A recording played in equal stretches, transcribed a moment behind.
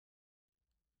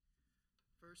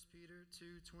1 Peter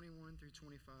 2:21 through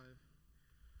 25.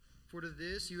 For to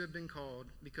this you have been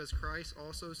called, because Christ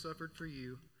also suffered for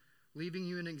you, leaving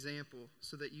you an example,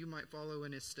 so that you might follow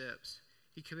in his steps.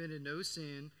 He committed no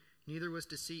sin, neither was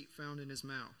deceit found in his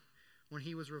mouth. When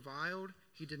he was reviled,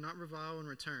 he did not revile in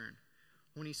return.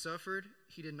 When he suffered,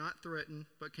 he did not threaten,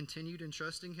 but continued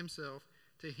entrusting himself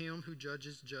to him who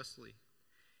judges justly.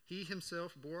 He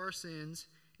himself bore our sins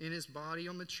in his body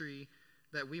on the tree,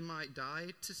 that we might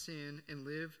die to sin and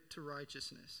live to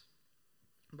righteousness.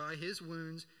 By his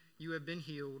wounds you have been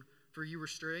healed, for you were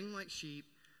straying like sheep,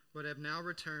 but have now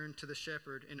returned to the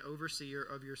shepherd and overseer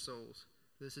of your souls.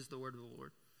 This is the word of the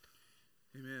Lord.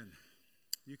 Amen.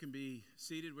 You can be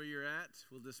seated where you're at.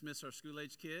 We'll dismiss our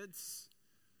school-age kids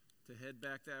to head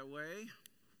back that way.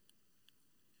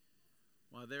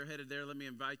 While they're headed there, let me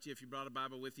invite you, if you brought a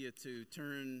Bible with you, to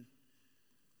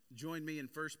join me in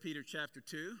 1 Peter chapter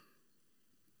 2.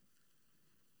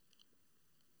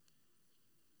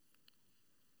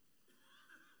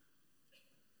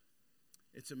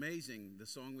 It's amazing, the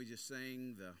song we just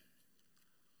sang, the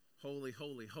holy,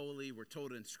 holy, holy. We're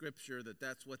told in Scripture that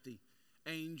that's what the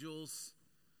angels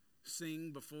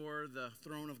sing before the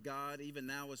throne of God, even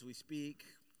now as we speak.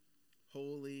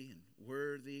 Holy and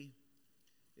worthy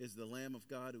is the Lamb of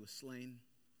God who was slain.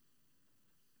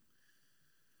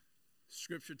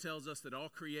 Scripture tells us that all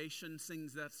creation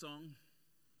sings that song.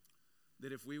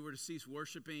 That if we were to cease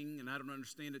worshiping, and I don't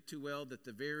understand it too well, that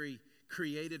the very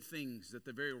created things, that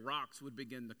the very rocks would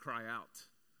begin to cry out.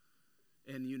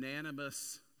 In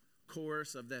unanimous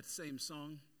chorus of that same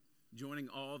song, joining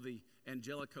all the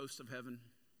angelic hosts of heaven.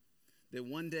 That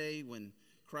one day when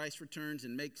Christ returns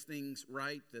and makes things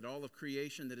right, that all of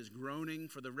creation that is groaning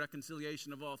for the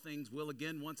reconciliation of all things will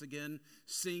once again,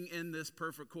 sing in this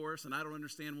perfect chorus. And I don't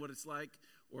understand what it's like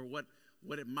or what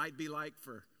it might be like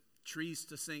for trees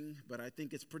to sing, but I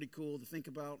think it's pretty cool to think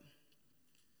about.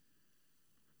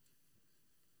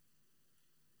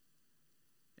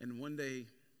 And one day,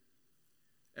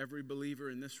 every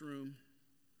believer in this room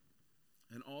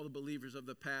and all the believers of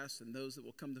the past and those that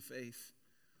will come to faith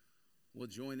will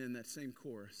join in that same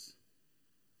chorus.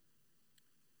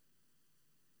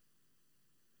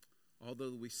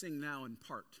 Although we sing now in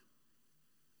part.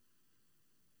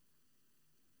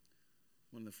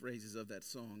 One of the phrases of that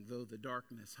song, though the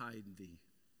darkness hide thee.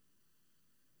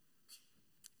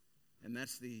 And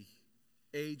that's the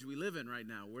age we live in right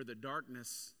now, where the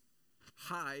darkness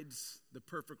hides the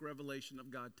perfect revelation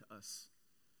of God to us.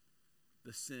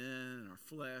 The sin and our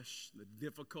flesh, the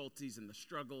difficulties and the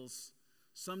struggles,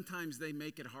 sometimes they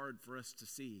make it hard for us to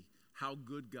see how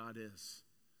good God is.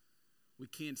 We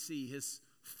can't see his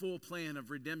full plan of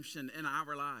redemption in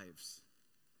our lives.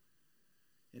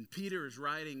 And Peter is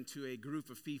writing to a group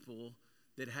of people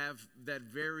that have that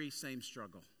very same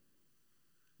struggle.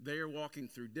 They are walking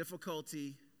through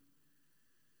difficulty.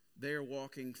 They are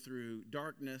walking through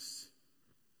darkness.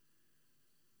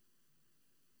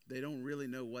 They don't really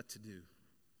know what to do.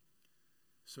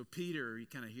 So Peter, you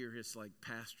kind of hear his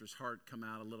pastor's heart come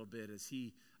out a little bit as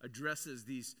he addresses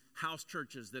these house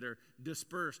churches that are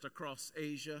dispersed across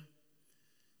Asia.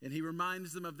 And he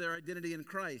reminds them of their identity in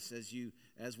Christ,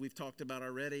 as we've talked about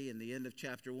already in the end of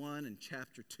chapter 1 and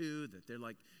chapter 2, that they're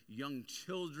like young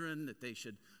children, that they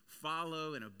should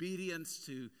follow in obedience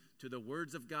to the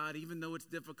words of God, even though it's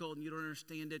difficult and you don't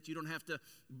understand it. You don't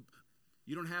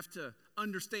have to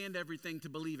understand everything to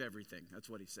believe everything. That's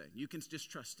what he's saying. You can just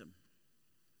trust him.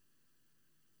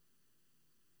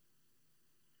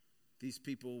 These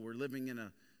people were living in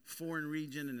a foreign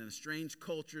region and in a strange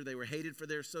culture. They were hated for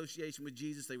their association with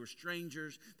Jesus. They were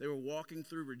strangers. They were walking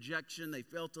through rejection. They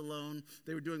felt alone.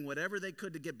 They were doing whatever they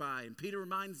could to get by. And Peter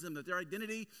reminds them that their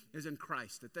identity is in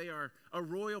Christ, that they are a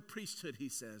royal priesthood, he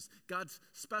says, God's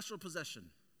special possession,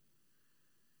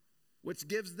 which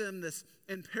gives them this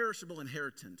imperishable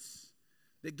inheritance,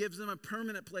 that gives them a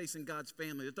permanent place in God's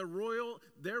family, that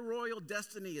their royal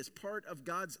destiny is part of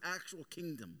God's actual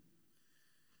kingdom.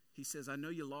 He says, I know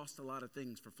you lost a lot of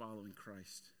things for following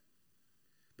Christ,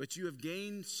 but you have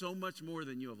gained so much more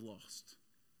than you have lost.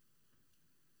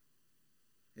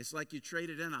 It's like you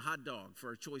traded in a hot dog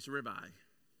for a choice ribeye,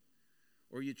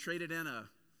 or you traded in a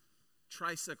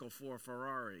tricycle for a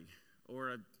Ferrari,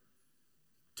 or a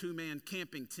two-man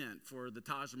camping tent for the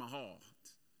Taj Mahal.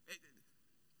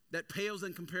 That pales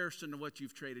in comparison to what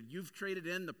you've traded. You've traded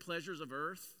in the pleasures of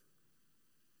earth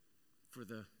for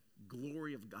the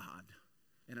glory of God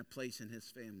and a place in his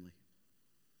family.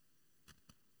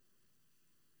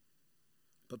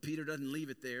 But Peter doesn't leave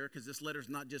it there, because this letter is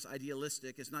not just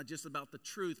idealistic. It's not just about the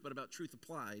truth, but about truth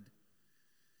applied.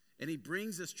 And he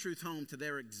brings this truth home to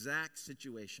their exact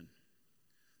situation.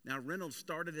 Now, Reynolds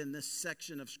started in this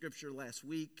section of Scripture last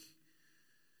week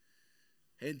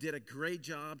and did a great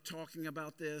job talking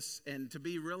about this. And to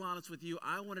be real honest with you,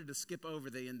 I wanted to skip over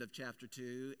the end of chapter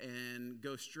 2 and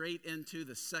go straight into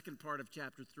the second part of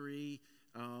chapter 3.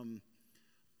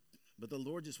 But the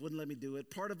Lord just wouldn't let me do it.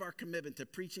 Part of our commitment to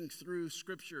preaching through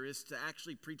Scripture is to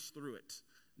actually preach through it,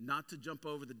 not to jump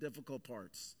over the difficult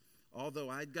parts. Although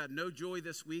I got no joy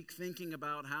this week thinking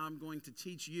about how I'm going to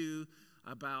teach you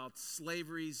about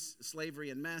slavery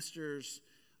and masters,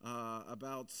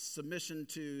 about submission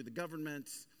to the government,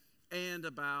 and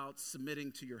about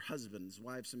submitting to your husbands,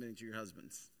 wives submitting to your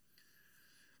husbands.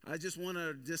 I just want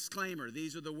a disclaimer.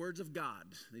 These are the words of God.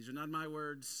 These are not my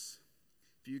words.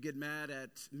 If you get mad at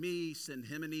me, send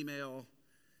him an email,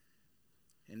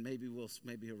 and maybe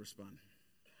he'll respond.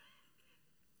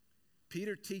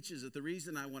 Peter teaches that the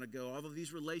reason I want to go, although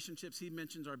these relationships he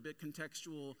mentions are a bit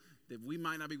contextual, that we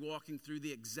might not be walking through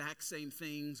the exact same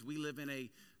things. We live in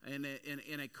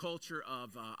a culture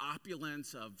of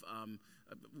opulence,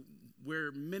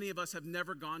 where many of us have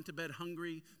never gone to bed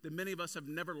hungry, that many of us have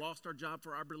never lost our job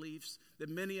for our beliefs, that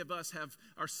many of us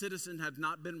our citizens have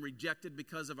not been rejected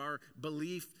because of our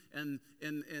belief in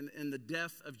the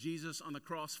death of Jesus on the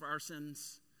cross for our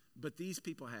sins. But these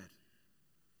people had.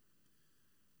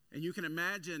 And you can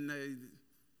imagine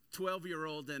a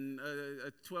 12-year-old and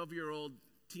a 12-year-old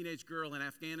teenage girl in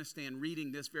Afghanistan reading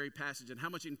this very passage and how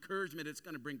much encouragement it's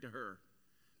going to bring to her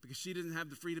because she didn't have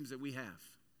the freedoms that we have.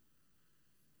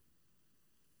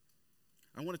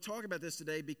 I want to talk about this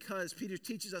today because Peter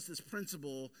teaches us this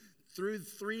principle through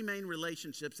three main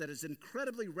relationships that is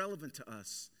incredibly relevant to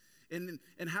us and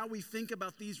how we think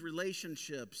about these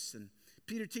relationships. And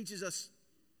Peter teaches us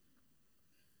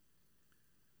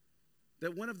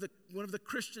that one of the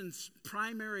Christian's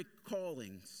primary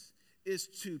callings is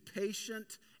to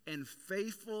patient and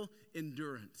faithful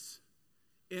endurance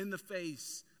in the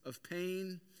face of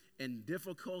pain and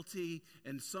difficulty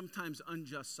and sometimes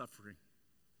unjust suffering.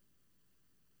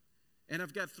 And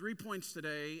I've got 3 points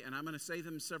today, and I'm going to say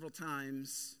them several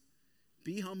times.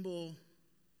 Be humble,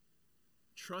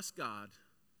 trust God,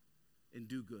 and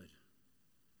do good.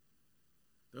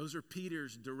 Those are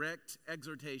Peter's direct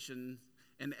exhortation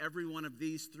in every one of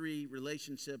these three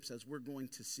relationships as we're going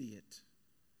to see it.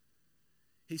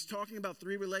 He's talking about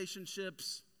three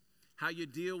relationships, how you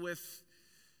deal with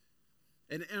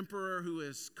an emperor who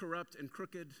is corrupt and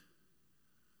crooked,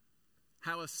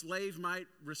 how a slave might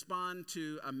respond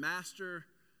to a master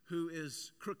who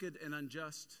is crooked and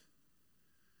unjust,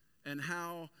 and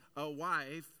how a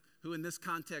wife who in this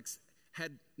context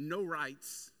had no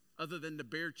rights other than to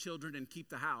bear children and keep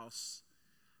the house,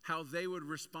 how they would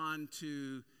respond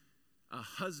to a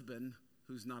husband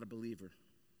who's not a believer.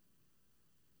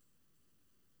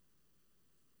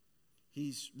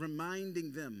 He's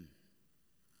reminding them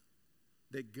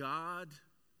that God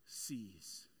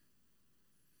sees,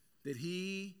 that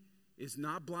he is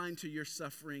not blind to your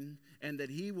suffering, and that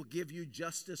he will give you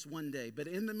justice one day. But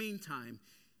in the meantime,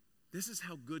 this is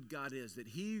how good God is, that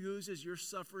he uses your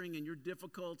suffering and your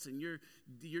difficulties and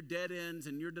your dead ends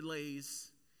and your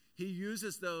delays. He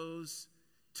uses those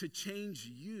to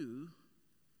change you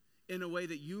in a way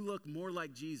that you look more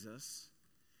like Jesus.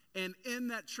 And in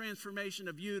that transformation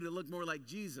of you to look more like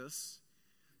Jesus,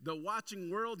 the watching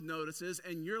world notices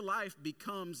and your life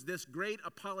becomes this great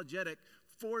apologetic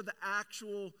for the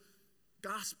actual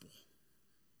gospel.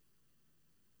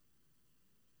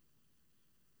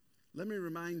 Let me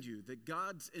remind you that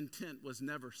God's intent was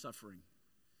never suffering.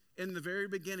 In the very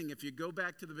beginning, if you go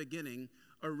back to the beginning,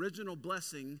 original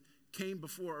blessing came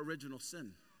before original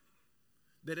sin.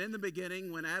 That in the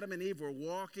beginning, when Adam and Eve were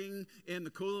walking in the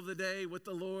cool of the day with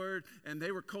the Lord, and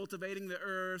they were cultivating the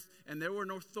earth, and there were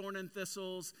no thorn and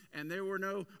thistles, and there were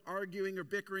no arguing or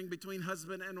bickering between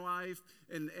husband and wife,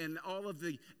 and all of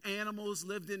the animals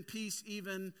lived in peace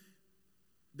even,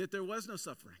 that there was no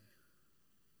suffering.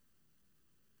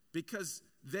 Because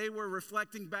they were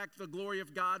reflecting back the glory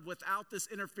of God without this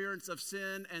interference of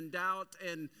sin and doubt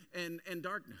and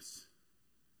darkness.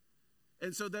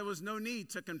 And so there was no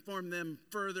need to conform them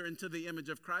further into the image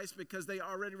of Christ because they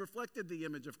already reflected the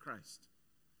image of Christ.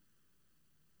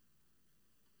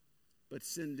 But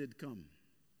sin did come.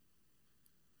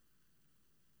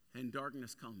 And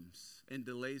darkness comes. And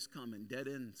delays come. And dead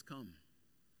ends come.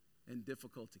 And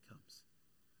difficulty comes.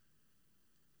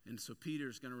 And so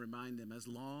Peter's going to remind them,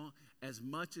 as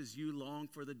much as you long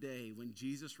for the day when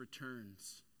Jesus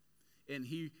returns and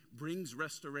he brings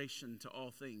restoration to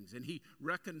all things and he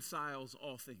reconciles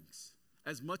all things,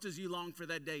 as much as you long for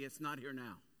that day, it's not here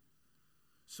now.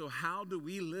 So how do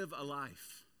we live a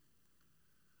life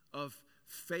of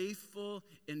faithful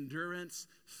endurance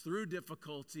through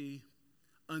difficulty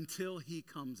until he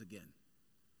comes again.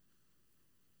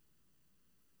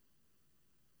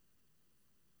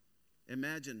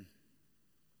 Imagine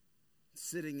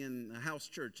sitting in a house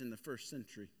church in the first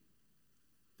century,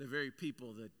 the very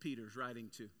people that Peter's writing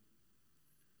to.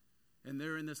 And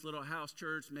they're in this little house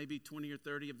church, maybe 20 or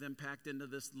 30 of them packed into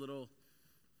this little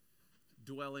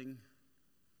dwelling.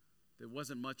 There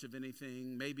wasn't much of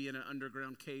anything, maybe in an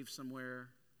underground cave somewhere.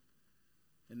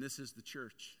 And this is the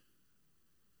church.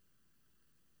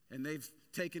 And they've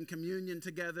taken communion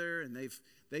together, and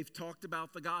they've talked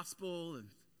about the gospel, and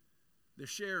they're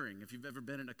sharing. If you've ever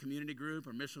been in a community group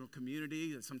or missional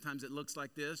community, sometimes it looks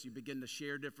like this. You begin to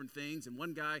share different things. And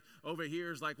one guy over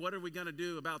here is like, what are we going to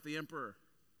do about the emperor?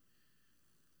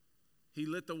 He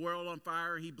lit the world on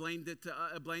fire. He blamed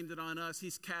it on us.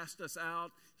 He's cast us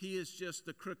out. He is just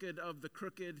the crooked of the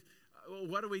crooked.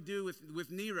 What do we do with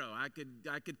Nero? I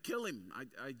could kill him.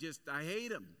 I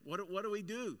hate him. What do we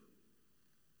do?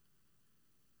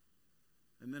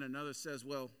 And then another says,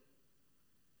 well,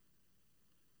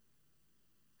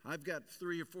 I've got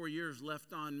 3 or 4 years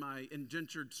left on my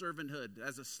indentured servanthood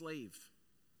as a slave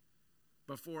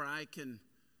before I can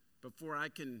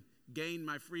gain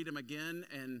my freedom again.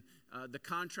 And the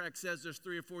contract says there's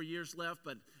 3 or 4 years left,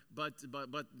 but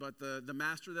the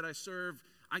master that I serve,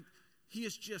 he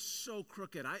is just so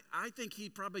crooked. I think he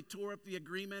probably tore up the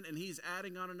agreement, and he's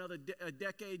adding on another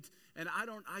decade. And I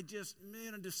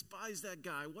despise that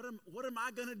guy. What am I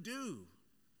going to do?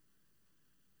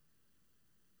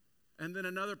 And then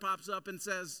another pops up and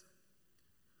says,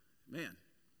 man,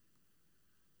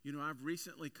 I've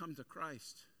recently come to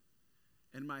Christ,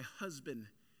 and my husband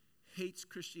hates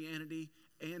Christianity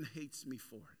and hates me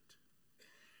for it.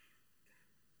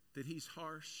 That he's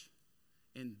harsh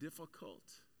and difficult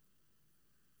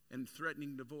and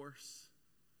threatening divorce.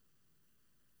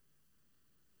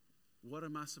 What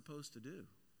am I supposed to do?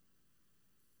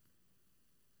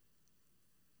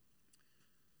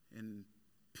 And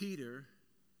Peter,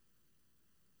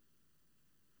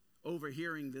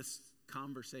 overhearing this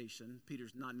conversation,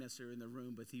 Peter's not necessarily in the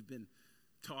room, but he'd been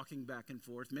talking back and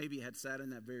forth, maybe had sat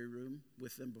in that very room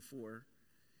with them before,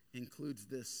 includes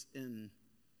this in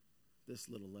this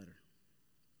little letter.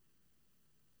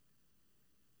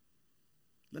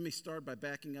 Let me start by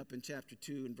backing up in chapter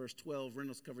 2 and verse 12.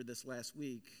 Reynolds covered this last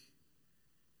week.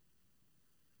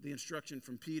 The instruction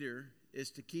from Peter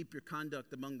is to keep your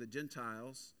conduct among the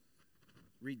Gentiles.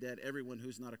 Read that, everyone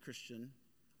who's not a Christian,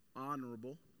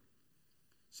 honorable.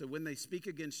 So when they speak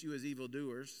against you as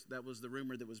evildoers, that was the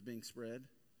rumor that was being spread,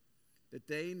 that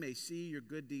they may see your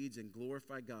good deeds and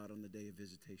glorify God on the day of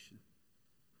visitation.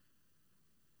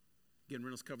 Again,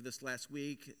 Reynolds covered this last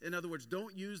week. In other words,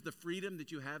 don't use the freedom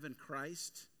that you have in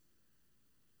Christ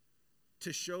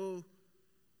to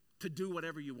do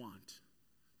whatever you want.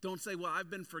 Don't say, well, I've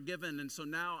been forgiven, and so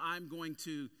now I'm going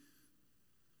to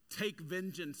take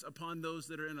vengeance upon those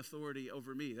that are in authority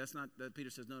over me. That's not, that Peter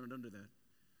says, no, don't do that.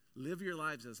 Live your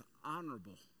lives as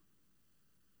honorable.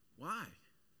 Why?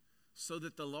 So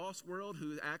that the lost world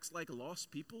who acts like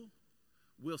lost people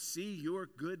will see your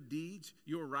good deeds,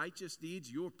 your righteous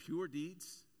deeds, your pure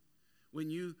deeds.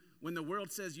 When the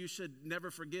world says you should never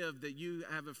forgive, that you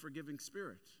have a forgiving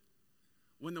spirit.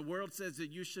 When the world says that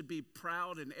you should be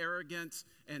proud and arrogant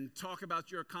and talk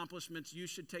about your accomplishments, you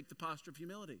should take the posture of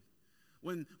humility.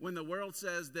 When the world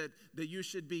says that you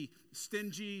should be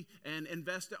stingy and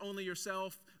invest only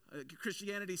yourself,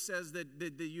 Christianity says that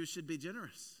you should be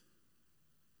generous.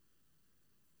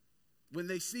 When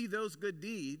they see those good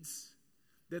deeds,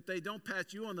 that they don't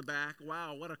pat you on the back,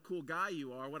 wow, what a cool guy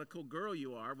you are, what a cool girl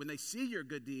you are. When they see your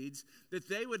good deeds, that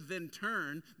they would then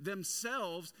turn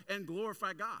themselves and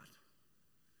glorify God.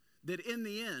 That in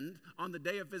the end, on the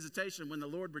day of visitation, when the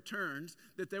Lord returns,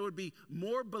 that there would be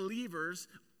more believers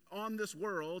on this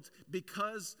world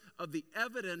because of the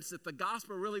evidence that the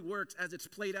gospel really works as it's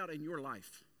played out in your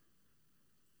life.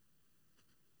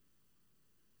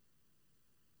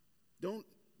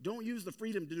 Don't use the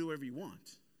freedom to do whatever you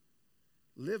want.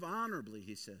 Live honorably,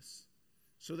 he says,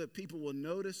 so that people will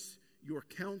notice your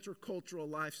countercultural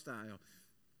lifestyle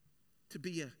to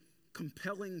be a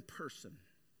compelling person.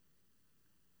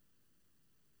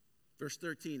 Verse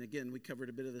 13, again, we covered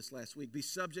a bit of this last week. Be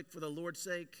subject for the Lord's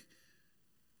sake,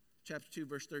 chapter 2,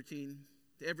 verse 13,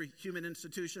 to every human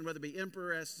institution, whether it be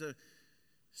emperor as the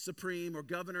supreme or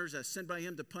governors as sent by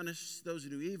him to punish those who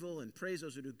do evil and praise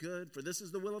those who do good. For this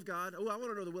is the will of God. Oh, I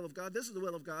want to know the will of God. This is the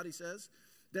will of God, he says,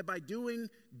 that by doing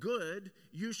good,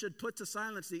 you should put to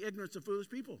silence the ignorance of foolish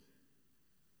people.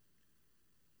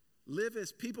 Live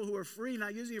as people who are free,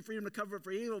 not using your freedom to cover up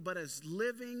for evil, but as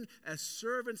living as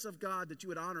servants of God, that you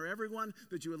would honor everyone,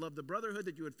 that you would love the brotherhood,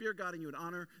 that you would fear God, and you would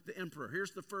honor the emperor.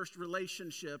 Here's the first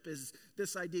relationship, is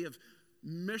this idea of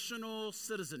missional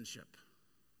citizenship.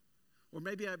 Or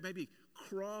maybe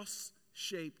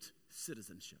cross-shaped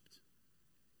citizenship.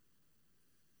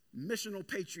 Missional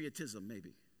patriotism,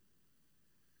 maybe.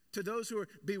 To those who are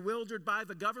bewildered by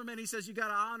the government, he says you got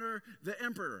to honor the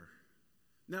emperor.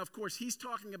 Now, of course, he's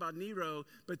talking about Nero,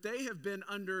 but they have been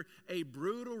under a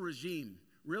brutal regime,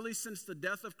 really since the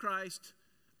death of Christ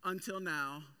until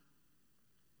now,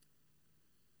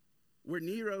 where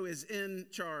Nero is in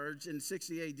charge in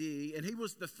 60 AD, and he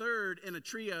was the third in a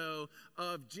trio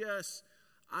of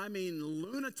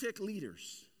lunatic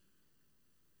leaders.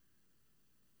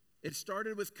 It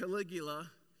started with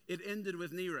Caligula, it ended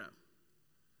with Nero.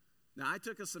 Now, I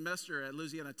took a semester at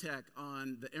Louisiana Tech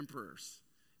on the emperors.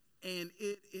 And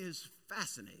it is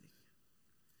fascinating.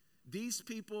 These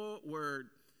people were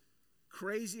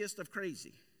craziest of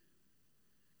crazy.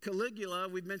 Caligula,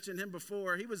 we've mentioned him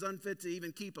before, he was unfit to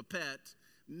even keep a pet,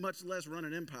 much less run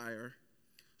an empire.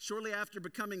 Shortly after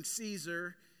becoming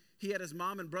Caesar, he had his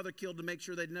mom and brother killed to make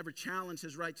sure they'd never challenge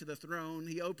his right to the throne.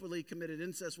 He openly committed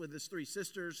incest with his 3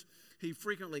 sisters. He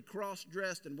frequently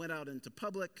cross-dressed and went out into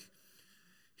public.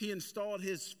 He installed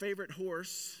his favorite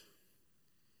horse,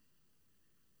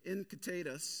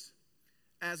 Incitatus,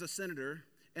 as a senator,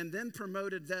 and then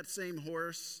promoted that same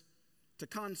horse to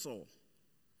consul.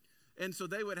 And so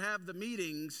they would have the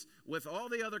meetings with all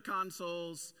the other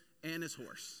consuls and his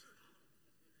horse.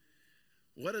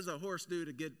 What does a horse do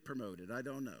to get promoted? I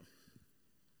don't know.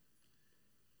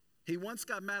 He once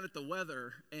got mad at the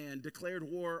weather and declared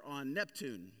war on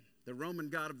Neptune, the Roman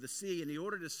god of the sea, and he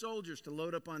ordered his soldiers to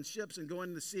load up on ships and go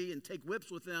into the sea and take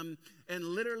whips with them and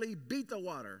literally beat the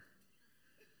water.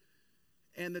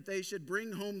 And that they should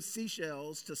bring home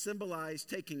seashells to symbolize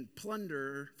taking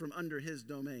plunder from under his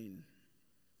domain.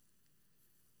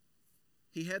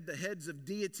 He had the heads of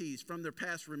deities from their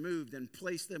past removed and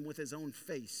placed them with his own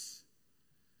face.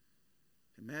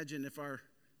 Imagine if our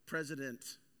president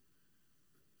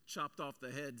chopped off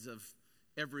the heads of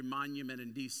every monument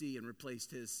in D.C. and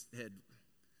replaced his head.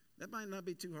 That might not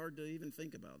be too hard to even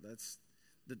think about. That's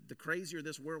the crazier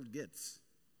this world gets.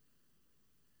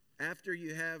 After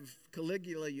you have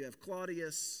Caligula, you have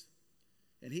Claudius,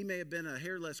 and he may have been a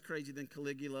hair less crazy than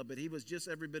Caligula, but he was just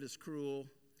every bit as cruel.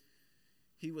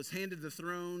 He was handed the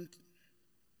throne.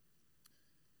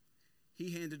 He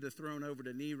handed the throne over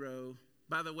to Nero.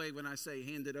 By the way, when I say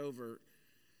handed over,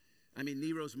 I mean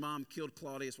Nero's mom killed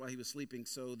Claudius while he was sleeping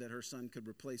so that her son could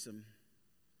replace him.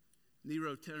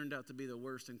 Nero turned out to be the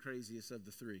worst and craziest of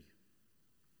the 3.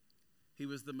 He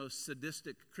was the most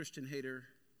sadistic Christian hater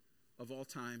of all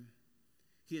time.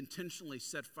 He intentionally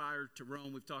set fire to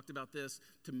Rome. We've talked about this,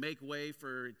 to make way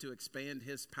to expand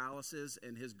his palaces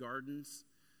and his gardens.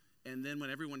 And then when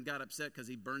everyone got upset because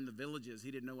he burned the villages, he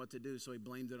didn't know what to do, so he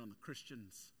blamed it on the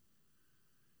Christians.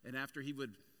 And after he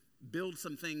would build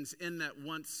some things in that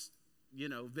once,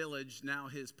 village, now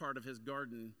his part of his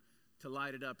garden, to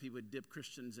light it up, he would dip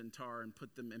Christians in tar and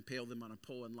impale them on a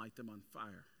pole and light them on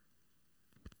fire.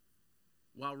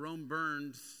 While Rome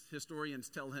burned, historians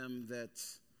tell him that,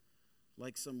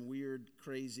 like some weird,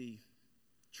 crazy,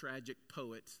 tragic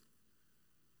poet,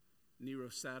 Nero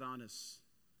sat on his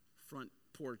front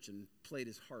porch and played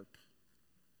his harp.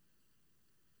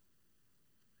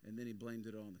 And then he blamed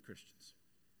it all on the Christians.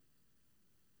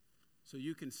 So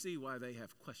you can see why they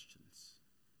have questions.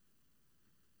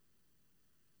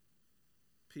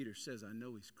 Peter says, I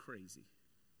know he's crazy.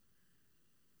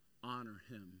 Honor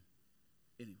him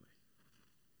anyway.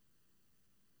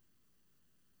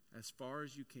 As far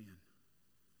as you can,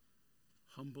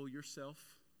 humble yourself,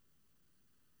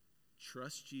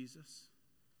 trust Jesus,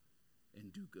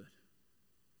 and do good.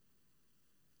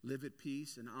 Live at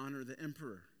peace and honor the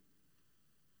emperor.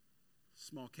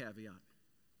 Small caveat.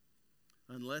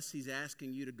 Unless he's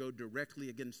asking you to go directly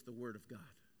against the word of God.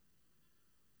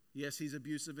 Yes, he's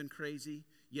abusive and crazy.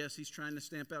 Yes, he's trying to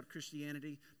stamp out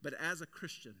Christianity. But as a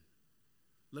Christian,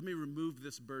 let me remove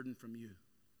this burden from you.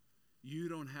 You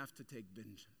don't have to take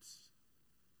vengeance.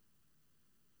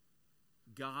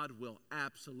 God will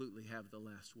absolutely have the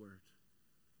last word.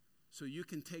 So you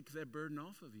can take that burden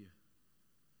off of you.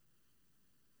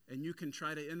 And you can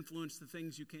try to influence the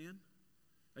things you can.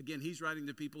 Again, he's writing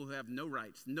to people who have no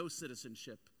rights, no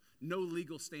citizenship, no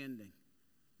legal standing.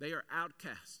 They are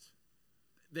outcasts.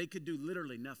 They could do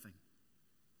literally nothing.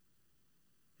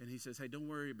 And he says, hey, don't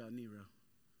worry about Nero.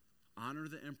 Honor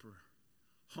the emperor.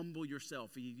 Humble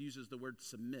yourself. He uses the word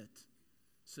submit.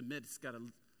 Submit's got a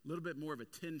little bit more of a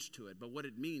tinge to it. But what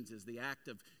it means is the act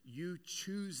of you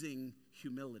choosing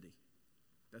humility.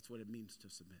 That's what it means to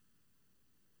submit.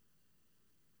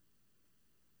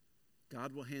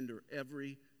 God will handle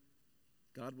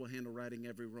righting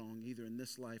every wrong, either in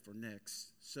this life or next.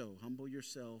 So humble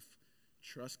yourself,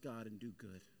 trust God, and do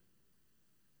good.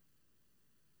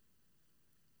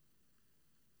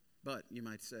 But you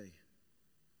might say,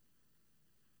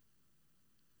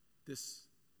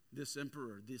 this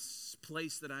emperor, this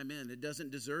place that I'm in, it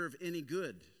doesn't deserve any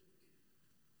good.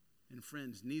 And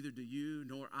friends, neither do you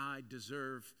nor I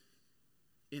deserve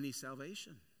any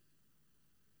salvation.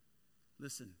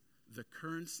 Listen, the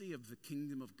currency of the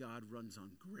kingdom of God runs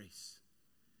on grace.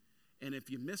 And if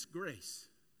you miss grace,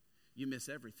 you miss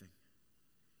everything.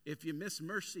 If you miss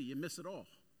mercy, you miss it all.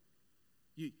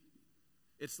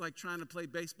 It's like trying to play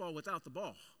baseball without the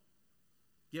ball.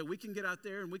 Yeah, we can get out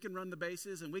there and we can run the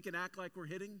bases and we can act like we're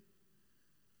hitting.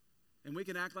 And we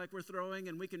can act like we're throwing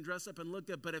and we can dress up and look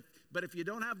good. But if you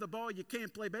don't have the ball, you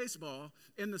can't play baseball.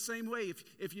 In the same way,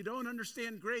 if you don't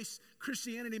understand grace,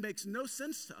 Christianity makes no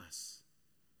sense to us.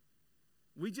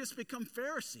 We just become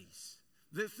Pharisees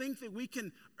that think that we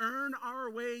can earn our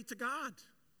way to God.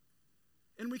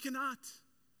 And we cannot.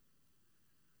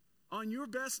 On your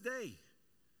best day,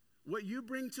 what you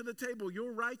bring to the table,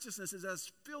 your righteousness is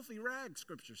as filthy rags,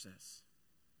 Scripture says.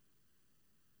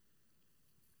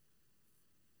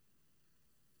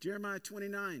 Jeremiah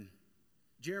 29.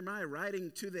 Jeremiah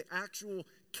writing to the actual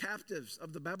captives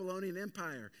of the Babylonian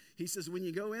Empire. He says, when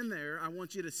you go in there, I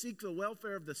want you to seek the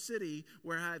welfare of the city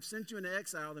where I have sent you into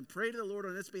exile and pray to the Lord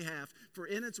on its behalf, for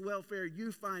in its welfare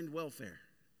you find welfare.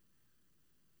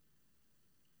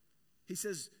 He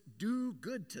says, do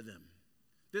good to them.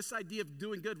 This idea of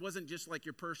doing good wasn't just like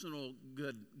your personal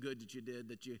good that you did,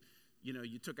 that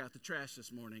you took out the trash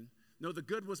this morning. No, the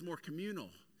good was more communal.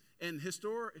 And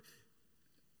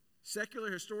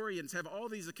secular historians have all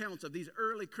these accounts of these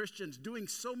early Christians doing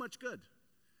so much good.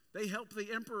 They helped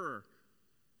the emperor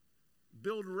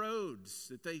build roads,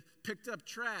 that they picked up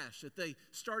trash, that they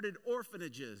started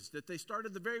orphanages, that they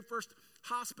started the very first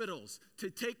hospitals to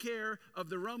take care of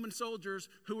the Roman soldiers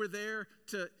who were there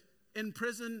to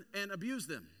imprison and abuse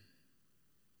them.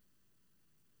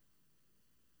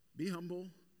 Be humble,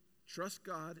 trust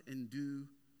God, and do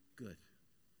good.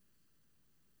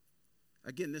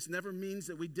 Again, this never means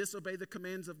that we disobey the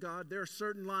commands of God. There are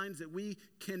certain lines that we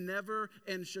can never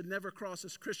and should never cross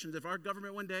as Christians. If our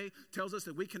government one day tells us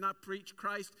that we cannot preach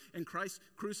Christ and Christ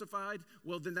crucified,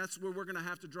 well, then that's where we're going to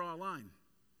have to draw a line.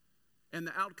 And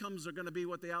the outcomes are going to be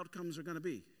what the outcomes are going to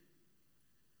be.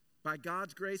 By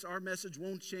God's grace, our message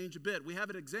won't change a bit. We have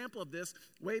an example of this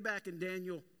way back in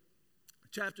Daniel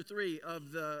chapter 3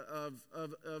 of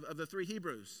the three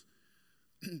Hebrews.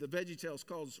 The VeggieTales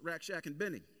calls Rack, Shack, and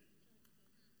Benny,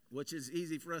 which is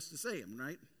easy for us to say them,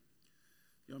 right?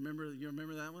 You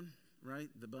remember that one, right?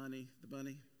 The bunny.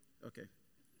 Okay.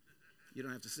 You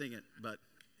don't have to sing it, but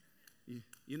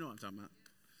you know what I'm talking about.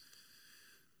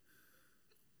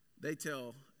 They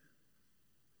tell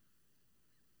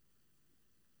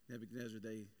Nebuchadnezzar,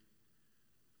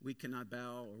 we cannot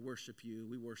bow or worship you.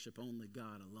 We worship only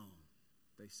God alone,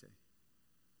 they say.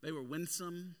 They were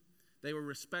winsome. They were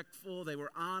respectful. They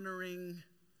were honoring.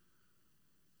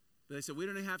 They said, we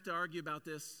don't even have to argue about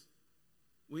this.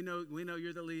 We know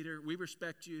you're the leader. We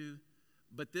respect you.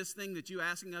 But this thing that you're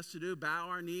asking us to do, bow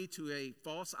our knee to a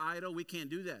false idol, we can't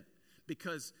do that.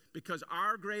 Because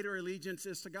our greater allegiance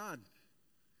is to God.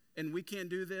 And we can't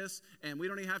do this, and we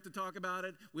don't even have to talk about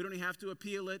it. We don't even have to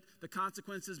appeal it. The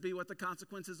consequences be what the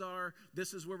consequences are.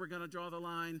 This is where we're going to draw the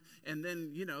line. And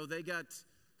then, they got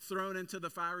thrown into the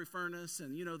fiery furnace,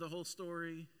 and the whole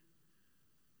story.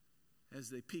 As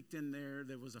they peeked in there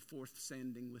was a fourth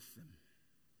standing with them.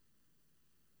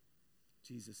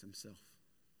 Jesus himself.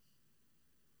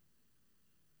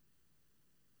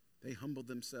 They humbled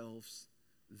themselves.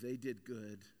 They did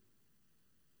good.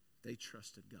 They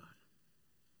trusted God.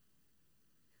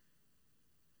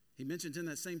 He mentions in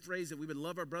that same phrase that we would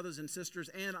love our brothers and sisters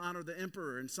and honor the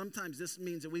emperor. And sometimes this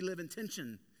means that we live in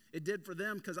tension. It did for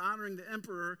them, because honoring the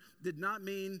emperor did not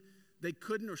mean they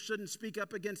couldn't or shouldn't speak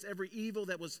up against every evil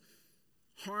that was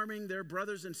harming their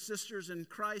brothers and sisters in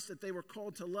Christ that they were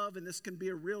called to love. And this can be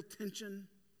a real tension.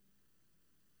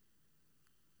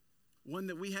 One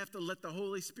that we have to let the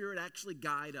Holy Spirit actually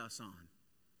guide us on.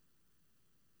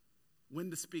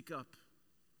 When to speak up.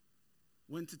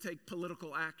 When to take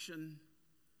political action.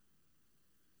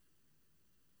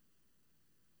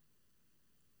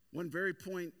 One very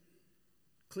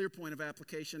clear point of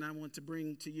application I want to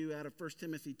bring to you out of 1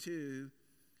 Timothy 2.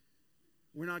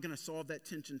 We're not going to solve that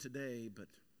tension today, but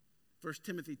 1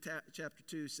 Timothy chapter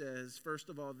 2 says, first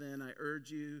of all, then, I urge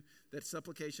you that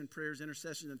supplication, prayers,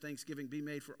 intercession, and thanksgiving be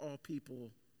made for all people,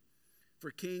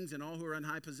 for kings and all who are in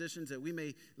high positions, that we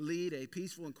may lead a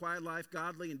peaceful and quiet life,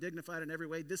 godly and dignified in every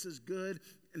way. This is good,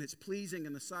 and it's pleasing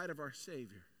in the sight of our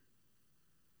Savior.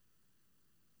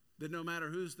 That no matter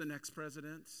who's the next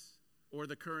president or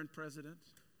the current president,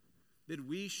 that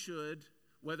we should,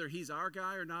 whether he's our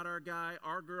guy or not our guy,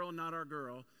 our girl, not our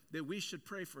girl, that we should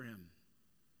pray for him.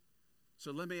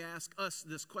 So let me ask us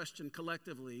this question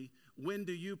collectively. When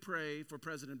do you pray for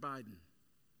President Biden?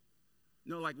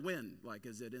 No, like when? Like,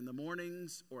 is it in the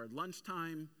mornings or at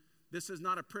lunchtime? This is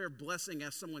not a prayer of blessing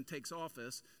as someone takes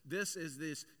office. This is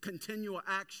this continual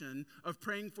action of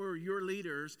praying for your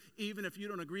leaders, even if you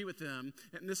don't agree with them.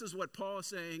 And this is what Paul is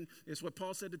saying. It's what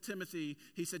Paul said to Timothy.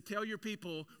 He said, tell your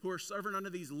people who are serving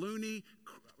under these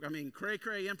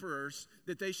cray-cray emperors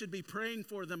that they should be praying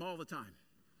for them all the time.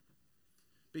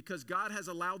 Because God has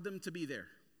allowed them to be there.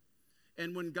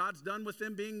 And when God's done with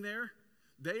them being there,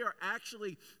 they are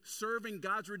actually serving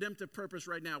God's redemptive purpose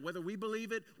right now. Whether we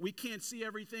believe it, we can't see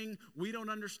everything, we don't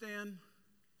understand.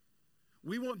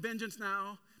 We want vengeance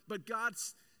now, but God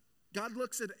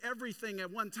looks at everything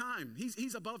at one time.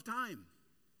 He's above time.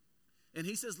 And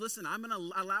he says, listen, I'm going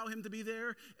to allow him to be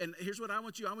there. And here's what I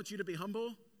want you. I want you to be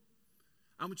humble.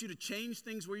 I want you to change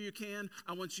things where you can.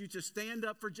 I want you to stand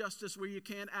up for justice where you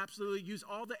can. Absolutely. Use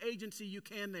all the agency you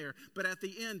can there. But at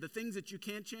the end, the things that you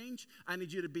can't change, I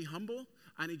need you to be humble.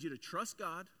 I need you to trust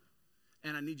God.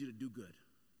 And I need you to do good.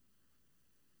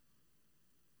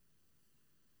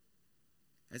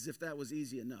 As if that was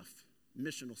easy enough.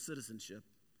 Missional citizenship.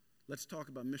 Let's talk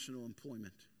about missional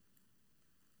employment.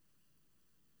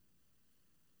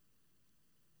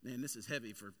 Man, this is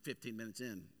heavy for 15 minutes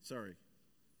in. Sorry.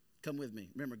 Come with me.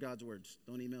 Remember God's words.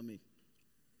 Don't email me.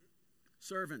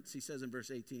 Servants, he says in verse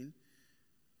 18,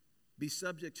 be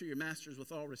subject to your masters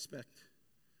with all respect,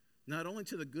 not only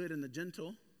to the good and the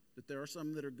gentle, that there are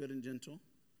some that are good and gentle,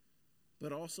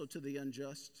 but also to the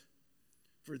unjust.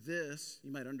 For this,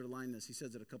 you might underline this, he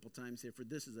says it a couple times here, for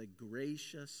this is a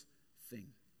gracious thing.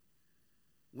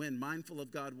 When mindful of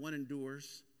God, one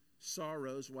endures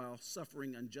sorrows while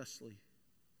suffering unjustly.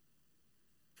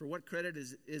 For what credit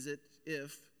is it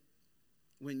if,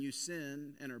 when you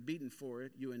sin and are beaten for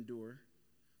it, you endure?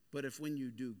 But if when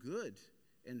you do good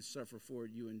and suffer for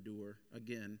it, you endure,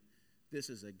 again, this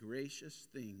is a gracious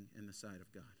thing in the sight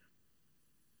of God.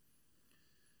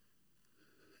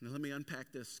 Now let me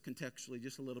unpack this contextually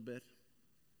just a little bit.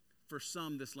 For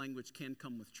some, this language can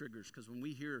come with triggers, because when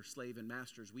we hear slave and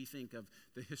masters, we think of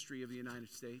the history of the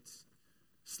United States,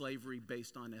 slavery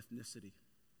based on ethnicity.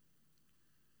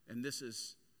 And this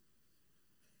is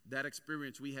that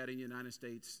experience we had in the United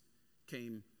States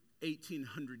came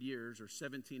 1,800 years or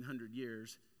 1,700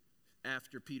 years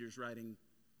after Peter's writing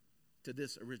to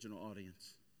this original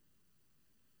audience.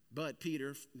 But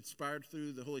Peter, inspired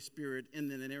through the Holy Spirit in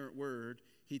the inerrant word,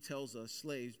 he tells us,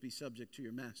 slaves, be subject to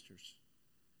your masters.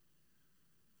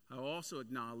 I also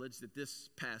acknowledge that this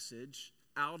passage,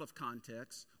 out of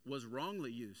context, was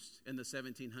wrongly used in the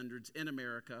 1700s in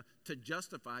America to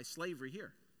justify slavery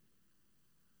here.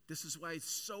 This is why it's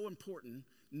so important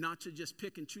not to just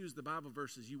pick and choose the Bible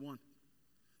verses you want.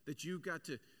 That you've got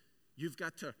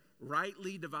to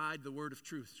rightly divide the word of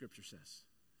truth, Scripture says.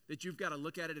 That you've got to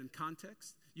look at it in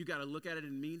context, you've got to look at it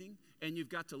in meaning, and you've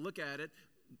got to look at it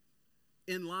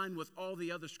in line with all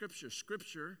the other Scriptures.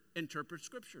 Scripture interprets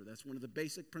Scripture. That's one of the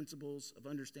basic principles of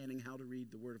understanding how to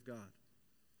read the Word of God.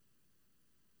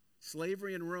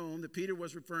 Slavery in Rome that Peter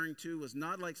was referring to was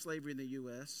not like slavery in the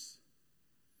U.S.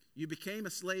 You became a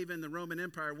slave in the Roman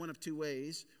Empire one of two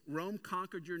ways. Rome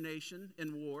conquered your nation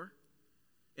in war,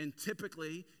 and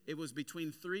typically it was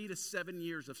between 3 to 7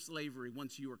 years of slavery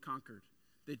once you were conquered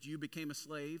that you became a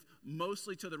slave,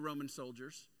 mostly to the Roman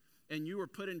soldiers, and you were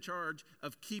put in charge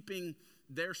of keeping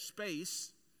their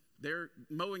space, their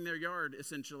mowing their yard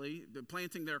essentially,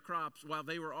 planting their crops while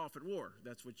they were off at war.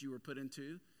 That's what you were put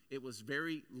into. It was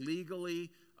very legally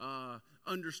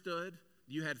understood.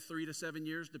 You had 3 to 7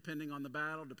 years depending on the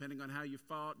battle, depending on how you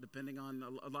fought, depending on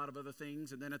a lot of other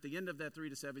things. And then at the end of that 3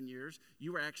 to 7 years,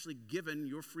 you were actually given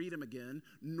your freedom again,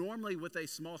 normally with a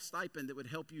small stipend that would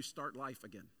help you start life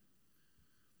again.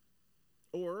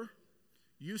 Or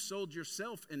you sold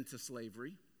yourself into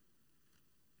slavery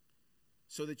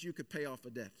so that you could pay off a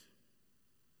debt.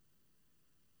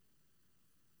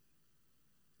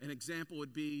 An example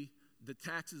would be the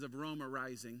taxes of Rome are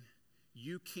rising.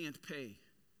 You can't pay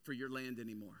for your land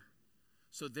anymore.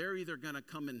 So they're either going to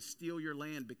come and steal your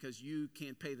land because you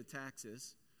can't pay the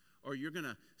taxes, or you're going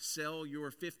to sell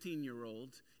your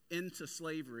 15-year-old into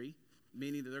slavery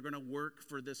meaning that they're going to work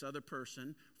for this other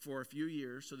person for a few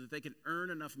years so that they can earn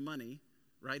enough money,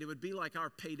 right? It would be like our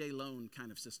payday loan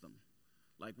kind of system.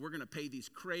 Like, we're going to pay these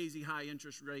crazy high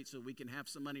interest rates so we can have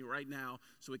some money right now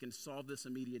so we can solve this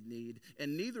immediate need.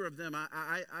 And neither of them,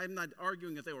 I'm not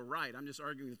arguing that they were right. I'm just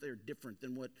arguing that they're different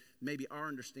than what maybe our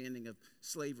understanding of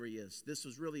slavery is. This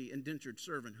was really indentured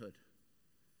servanthood.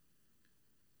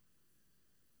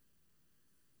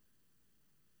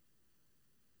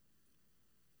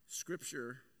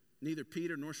 Scripture, neither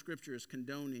Peter nor Scripture is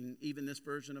condoning even this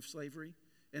version of slavery.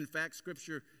 In fact,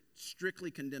 Scripture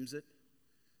strictly condemns it.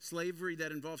 Slavery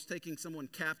that involves taking someone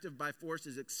captive by force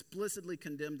is explicitly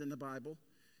condemned in the Bible.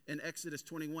 In Exodus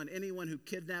 21, anyone who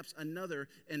kidnaps another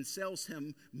and sells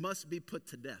him must be put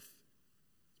to death.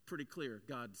 It's pretty clear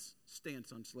God's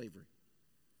stance on slavery.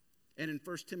 And in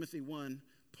 1 Timothy 1,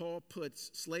 Paul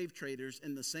puts slave traders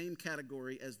in the same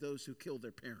category as those who kill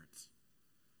their parents.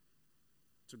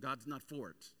 So God's not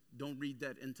for it. Don't read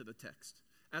that into the text.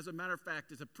 As a matter of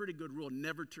fact, it's a pretty good rule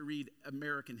never to read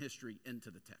American history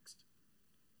into the text.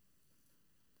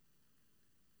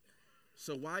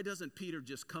 So why doesn't Peter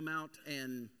just come out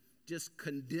and just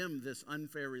condemn this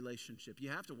unfair relationship?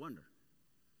 You have to wonder.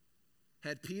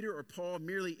 Had Peter or Paul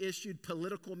merely issued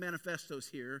political manifestos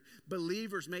here,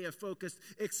 believers may have focused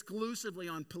exclusively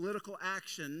on political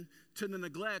action to the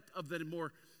neglect of the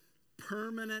more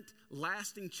permanent,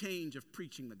 lasting change of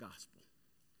preaching the gospel.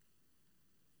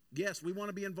 Yes, we want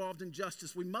to be involved in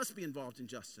justice. We must be involved in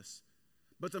justice.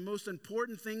 But the most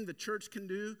important thing the church can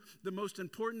do, the most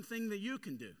important thing that you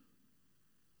can do,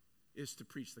 is to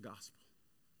preach the gospel,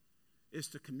 is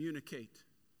to communicate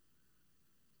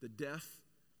the death,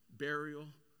 burial,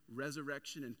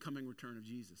 resurrection, and coming return of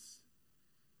Jesus.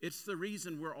 It's the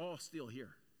reason we're all still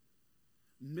here.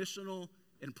 Missional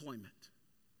employment.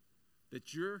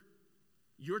 That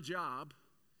your job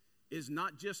is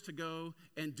not just to go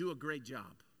and do a great job.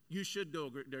 You should do a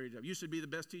great job. You should be the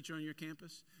best teacher on your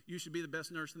campus. You should be the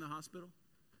best nurse in the hospital.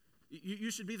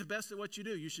 You should be the best at what you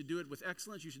do. You should do it with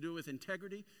excellence. You should do it with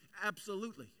integrity.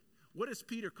 Absolutely. What is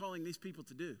Peter calling these people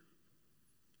to do?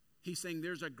 He's saying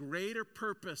there's a greater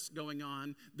purpose going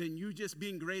on than you just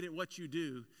being great at what you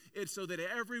do. It's so that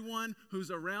everyone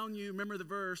who's around you, remember the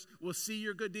verse, will see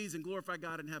your good deeds and glorify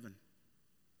God in heaven.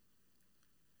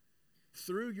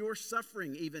 Through your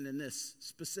suffering, even in this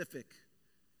specific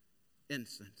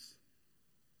instance.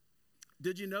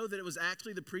 Did you know that it was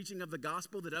actually the preaching of the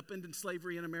gospel that upended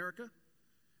slavery in America?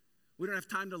 We don't have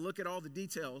time to look at all the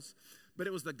details, but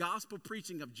it was the gospel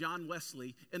preaching of John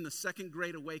Wesley in the Second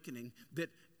Great Awakening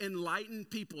that enlightened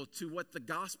people to what the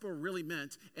gospel really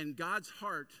meant and God's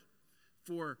heart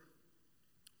for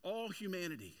all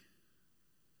humanity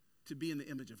to be in the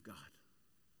image of God.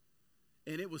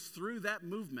 And it was through that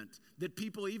movement that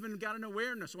people even got an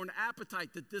awareness or an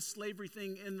appetite that this slavery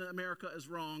thing in America is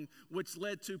wrong, which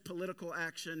led to political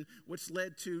action, which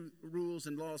led to rules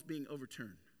and laws being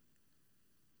overturned.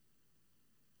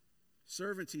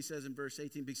 Servants, he says in verse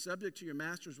 18, be subject to your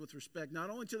masters with respect,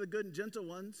 not only to the good and gentle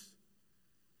ones,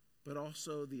 but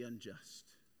also the unjust.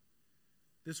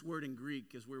 This word in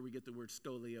Greek is where we get the word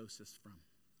scoliosis from.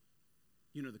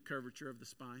 You know, the curvature of the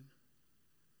spine.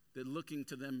 That looking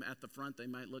to them at the front, they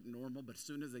might look normal, but as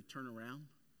soon as they turn around,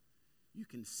 you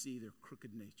can see their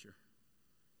crooked nature.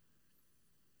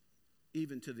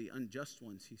 Even to the unjust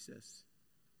ones, he says.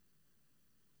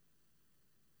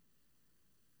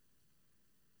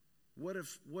 What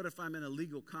if I'm in a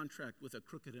legal contract with a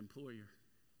crooked employer?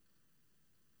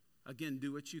 Again,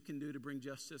 do what you can do to bring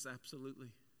justice, absolutely.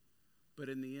 But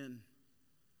in the end,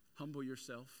 humble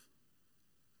yourself,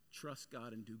 trust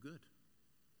God, and do good.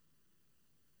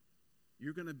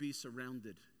 You're going to be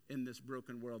surrounded in this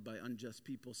broken world by unjust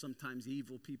people, sometimes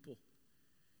evil people.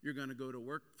 You're going to go to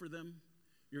work for them.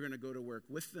 You're going to go to work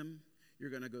with them.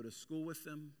 You're going to go to school with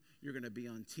them. You're going to be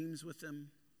on teams with them.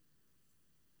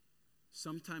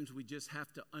 Sometimes we just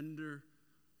have to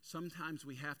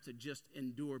just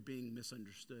endure being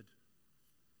misunderstood,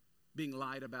 being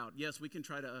lied about. Yes, we can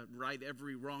try to right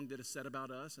every wrong that is said about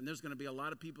us, and there's going to be a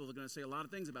lot of people that are going to say a lot of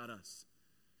things about us.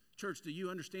 Church, do you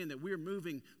understand that we're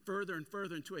moving further and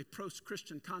further into a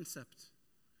post-Christian concept,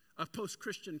 a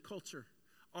post-Christian culture?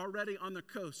 Already on the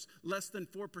coast, less than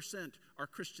 4% are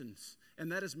Christians, and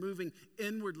that is moving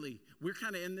inwardly. We're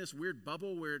kind of in this weird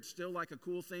bubble where it's still like a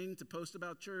cool thing to post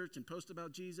about church and post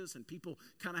about Jesus, and people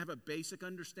kind of have a basic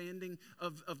understanding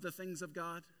of the things of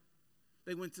God.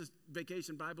 They went to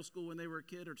vacation Bible school when they were a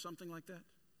kid or something like that.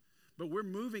 But we're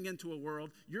moving into a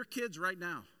world, your kids right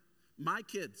now, my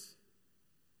kids,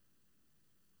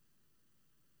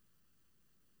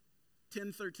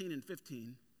 10, 13, and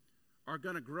 15, are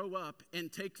going to grow up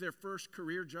and take their first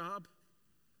career job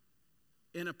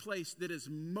in a place that is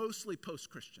mostly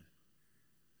post-Christian,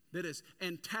 that is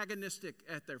antagonistic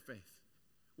at their faith.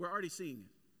 We're already seeing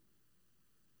it.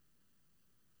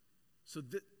 So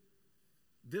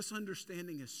this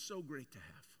understanding is so great to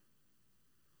have.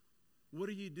 What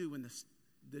do you do when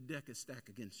the deck is stacked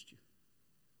against you?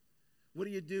 What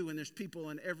do you do when there's people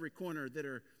in every corner that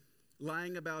are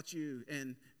lying about you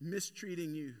and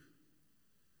mistreating you,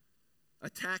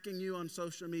 attacking you on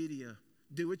social media?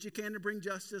 Do what you can to bring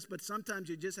justice, but sometimes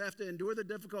you just have to endure the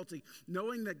difficulty,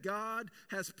 knowing that God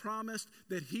has promised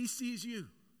that He sees you,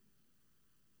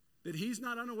 that He's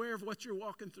not unaware of what you're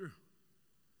walking through,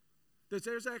 that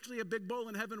there's actually a big bowl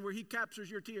in heaven where He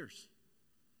captures your tears.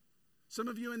 Some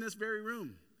of you in this very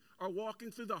room are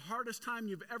walking through the hardest time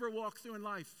you've ever walked through in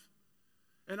life.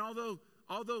 And although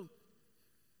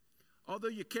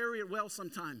you carry it well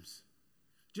sometimes,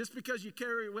 just because you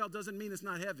carry it well doesn't mean it's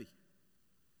not heavy.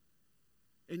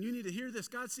 And you need to hear this.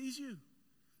 God sees you.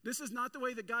 This is not the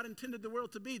way that God intended the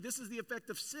world to be. This is the effect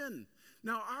of sin.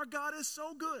 Now, our God is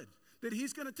so good that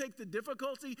He's going to take the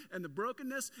difficulty and the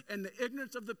brokenness and the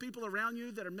ignorance of the people around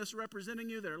you that are misrepresenting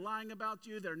you, that are lying about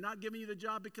you, that are not giving you the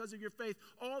job because of your faith,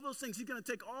 all those things. He's going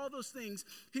to take all those things.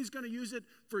 He's going to use it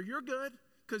for your good,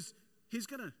 because He's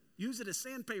going to use it as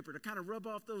sandpaper to kind of rub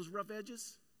off those rough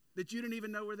edges that you didn't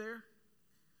even know were there.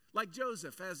 Like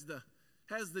Joseph has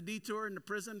the detour in the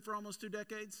prison for almost 2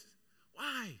 decades.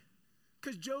 Why?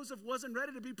 Because Joseph wasn't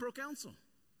ready to be proconsul.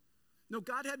 No,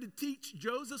 God had to teach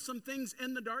Joseph some things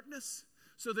in the darkness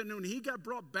so that when he got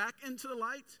brought back into the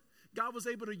light, God was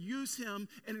able to use him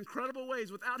in incredible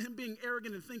ways without him being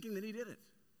arrogant and thinking that he did it.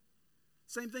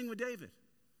 Same thing with David.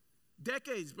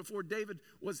 Decades before David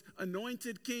was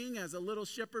anointed king as a little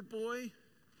shepherd boy,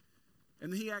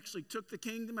 and he actually took the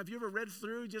kingdom. Have you ever read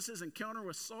through just his encounter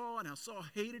with Saul and how Saul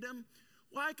hated him?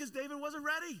 Why? Because David wasn't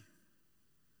ready.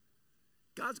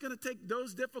 God's going to take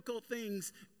those difficult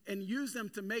things and use them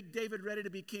to make David ready to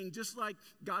be king, just like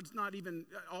God's not even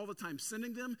all the time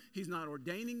sending them. He's not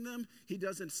ordaining them. He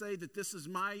doesn't say that this is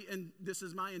my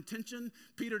intention.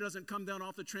 Peter doesn't come down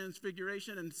off the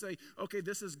transfiguration and say, okay,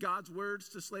 this is God's words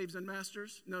to slaves and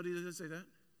masters. No, he doesn't say that.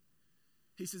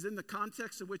 He says, in the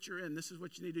context of which you're in, this is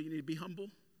what you need to do. You need to be humble.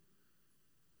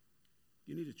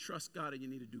 You need to trust God, and you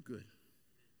need to do good.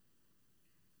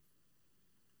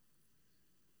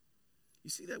 You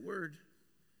see that word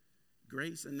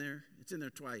grace in there? It's in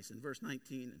there twice, in verse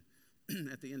 19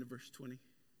 and at the end of verse 20.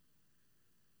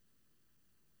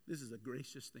 This is a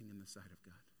gracious thing in the sight of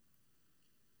God.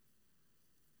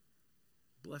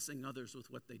 Blessing others with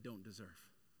what they don't deserve.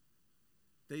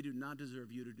 They do not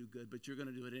deserve you to do good, but you're going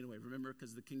to do it anyway. Remember,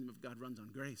 because the kingdom of God runs on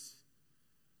grace.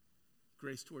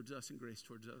 Grace towards us and grace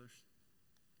towards others.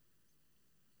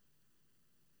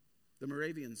 The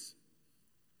Moravians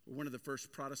were one of the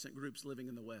first Protestant groups living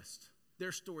in the West.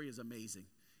 Their story is amazing.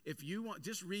 If you want,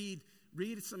 just read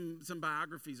some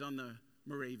biographies on the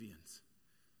Moravians.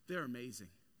 They're amazing.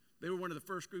 They were one of the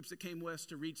first groups that came west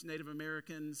to reach Native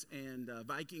Americans and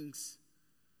Vikings.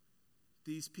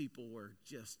 These people were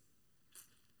just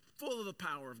full of the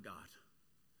power of God.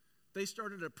 They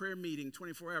started a prayer meeting,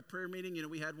 24-hour prayer meeting. You know,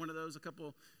 we had one of those a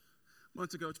couple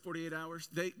months ago. It's 48 hours.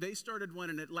 They started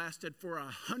one, and it lasted for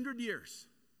 100 years.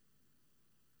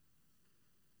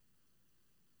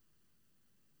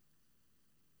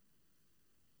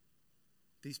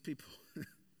 These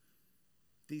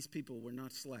people were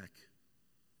not slack.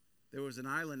 There was an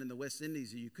island in the West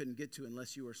Indies that you couldn't get to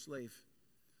unless you were a slave.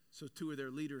 So 2 of their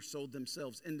leaders sold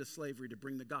themselves into slavery to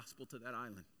bring the gospel to that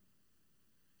island.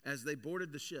 As they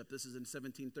boarded the ship, this is in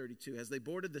 1732, as they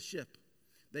boarded the ship,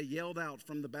 they yelled out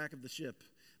from the back of the ship,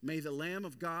 "May the Lamb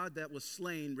of God that was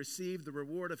slain receive the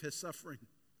reward of his suffering."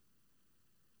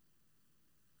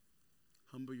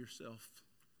 Humble yourself,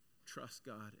 trust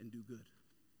God, and do good.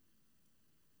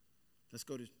 Let's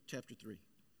go to chapter 3.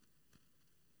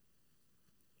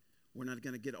 We're not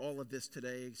going to get all of this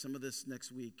today, some of this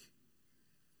next week.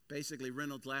 Basically,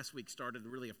 Reynolds last week started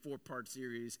really a 4-part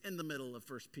series in the middle of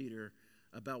 1 Peter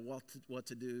about what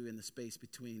to do in the space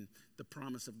between the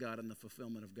promise of God and the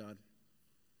fulfillment of God.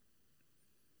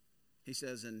 He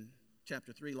says in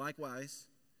chapter 3, likewise,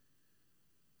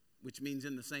 which means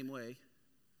in the same way.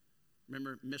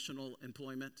 Remember, missional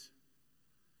employment,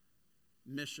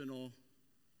 missional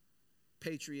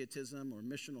patriotism or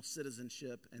missional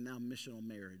citizenship, and now missional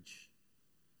marriage.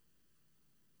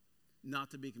 Not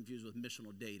to be confused with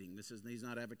missional dating. He's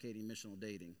not advocating missional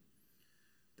dating.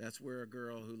 That's where a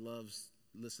girl who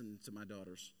listen to my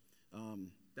daughters,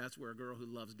 that's where a girl who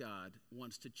loves God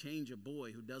wants to change a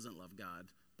boy who doesn't love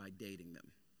God by dating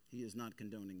them. He is not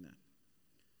condoning that.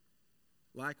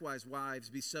 Likewise, wives,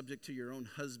 be subject to your own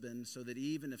husbands, so that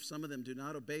even if some of them do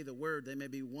not obey the word, they may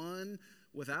be won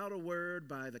without a word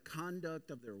by the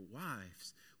conduct of their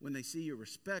wives, when they see your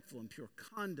respectful and pure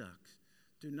conduct.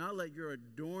 Do not let your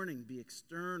adorning be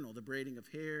external, the braiding of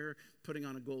hair, putting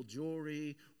on a gold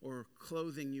jewelry, or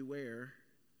clothing you wear.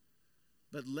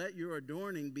 But let your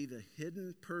adorning be the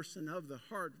hidden person of the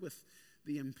heart, with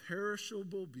the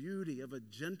imperishable beauty of a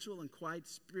gentle and quiet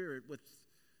spirit,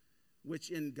 which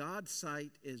in God's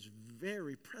sight is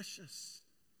very precious.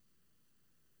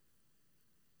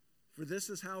 For this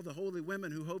is how the holy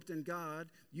women who hoped in God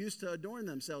used to adorn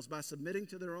themselves, by submitting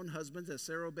to their own husbands, as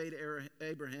Sarah obeyed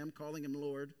Abraham, calling him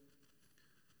Lord.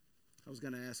 I was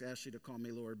going to ask Ashley to call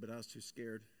me Lord, but I was too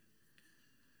scared.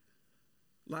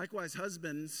 Likewise,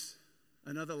 husbands,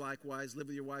 another likewise, live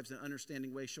with your wives in an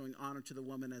understanding way, showing honor to the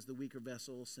woman as the weaker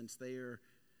vessel, since they are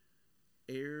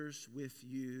heirs with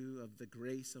you of the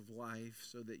grace of life,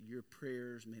 so that your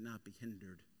prayers may not be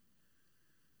hindered.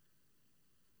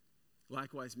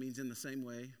 Likewise means in the same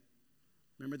way.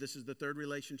 Remember, this is the third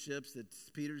relationships that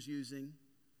Peter's using.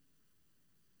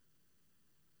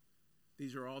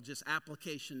 These are all just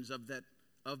applications of that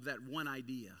one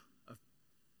idea of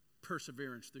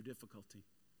perseverance through difficulty.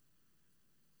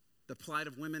 The plight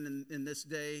of women in this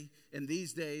day, in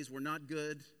these days, were not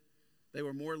good. They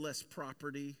were more or less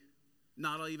property,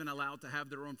 not even allowed to have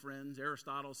their own friends.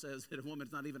 Aristotle says that a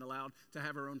woman's not even allowed to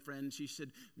have her own friends. She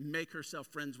should make herself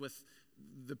friends with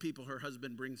the people her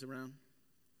husband brings around.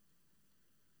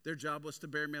 Their job was to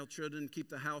bear male children, keep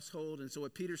the household. And so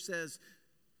what Peter says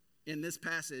in this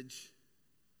passage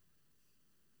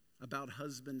about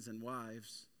husbands and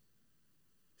wives,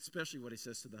 especially what he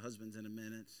says to the husbands in a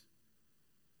minute,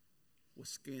 was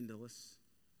scandalous.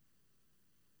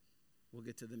 We'll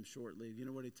get to them shortly. You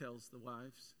know what he tells the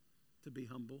wives? To be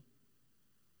humble,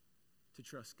 to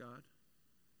trust God,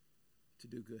 to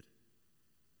do good,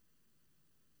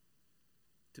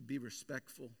 to be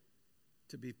respectful,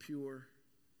 to be pure.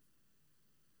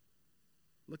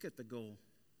 Look at the goal.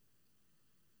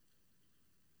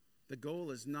 The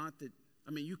goal is not that,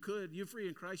 you're free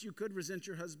in Christ. You could resent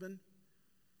your husband.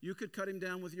 You could cut him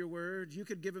down with your words. You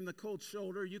could give him the cold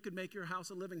shoulder. You could make your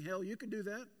house a living hell. You could do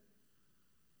that.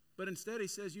 But instead, he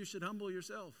says you should humble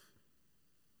yourself.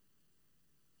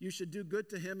 You should do good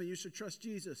to him, and you should trust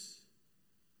Jesus.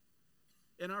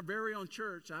 In our very own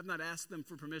church, I've not asked them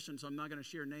for permission, so I'm not going to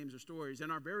share names or stories. In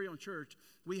our very own church,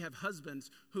 we have husbands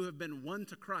who have been won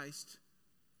to Christ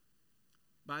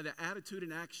by the attitude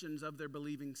and actions of their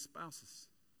believing spouses.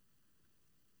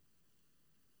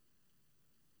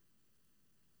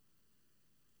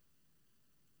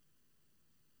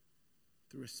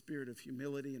 Through a spirit of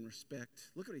humility and respect.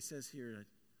 Look what he says here at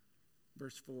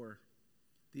verse 4.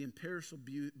 The imperishable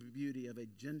beauty of a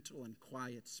gentle and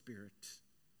quiet spirit.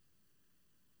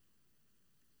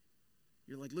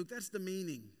 You're like, Luke, that's the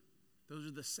meaning. Those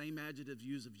are the same adjectives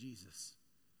used of Jesus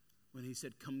when he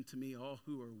said, come to me, all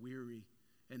who are weary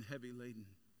and heavy laden,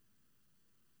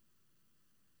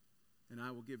 and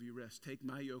I will give you rest. Take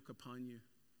my yoke upon you.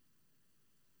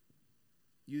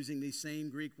 Using these same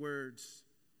Greek words,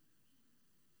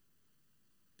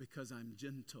 because I'm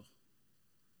gentle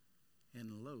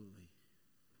and lowly.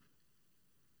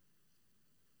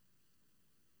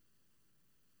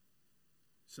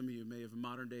 Some of you may have a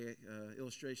modern day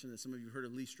illustration that some of you heard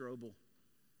of Lee Strobel.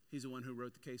 He's the one who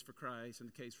wrote The Case for Christ and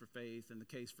The Case for Faith and The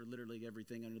Case for literally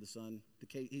everything under the sun.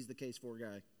 He's the Case for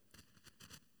guy.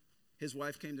 His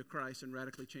wife came to Christ and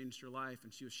radically changed her life,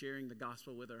 and she was sharing the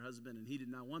gospel with her husband, and he did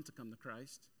not want to come to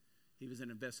Christ. He was an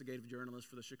investigative journalist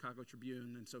for the Chicago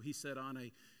Tribune, and so he set on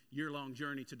a year-long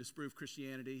journey to disprove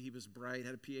Christianity. He was bright,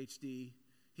 had a PhD.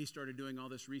 He started doing all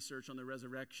this research on the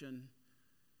resurrection.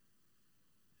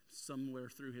 Somewhere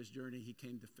through his journey, he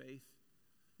came to faith.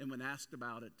 And when asked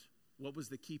about it, what was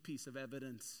the key piece of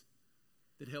evidence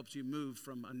that helps you move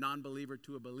from a non-believer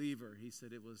to a believer? He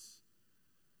said it was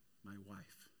my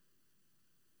wife.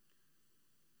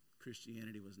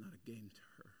 Christianity was not a game to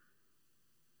her.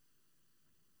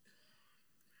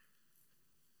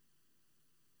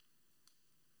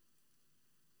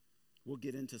 We'll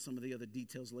get into some of the other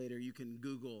details later. You can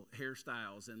Google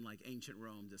hairstyles in like ancient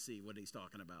Rome to see what he's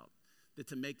talking about. That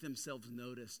to make themselves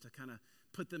noticed, to kind of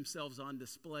put themselves on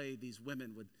display, these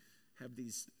women would have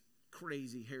these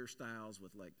crazy hairstyles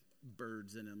with like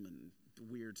birds in them and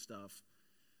weird stuff.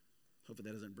 Hopefully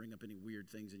that doesn't bring up any weird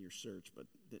things in your search, but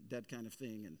that kind of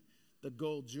thing. And the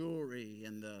gold jewelry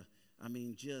and I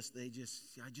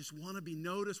just want to be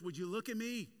noticed. Would you look at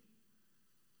me?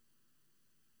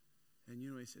 And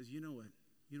he says, you know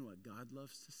what God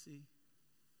loves to see?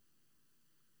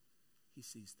 He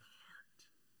sees the heart.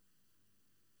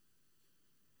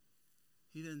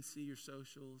 He doesn't see your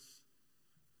socials,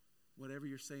 whatever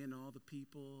you're saying to all the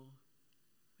people.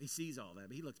 He sees all that,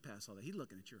 but he looks past all that. He's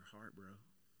looking at your heart, bro.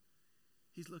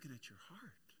 He's looking at your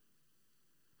heart.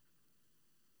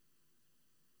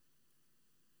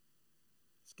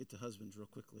 Let's get to husbands real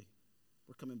quickly.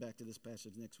 We're coming back to this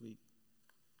passage next week.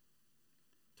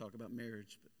 Talk about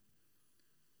marriage. But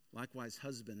likewise,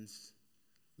 husbands,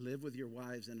 live with your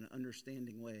wives in an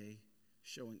understanding way,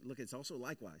 showing, look, it's also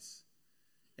likewise.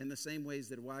 In the same ways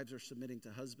that wives are submitting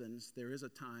to husbands, there is a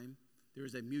time, there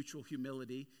is a mutual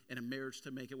humility in a marriage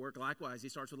to make it work. Likewise, he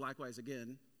starts with likewise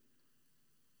again.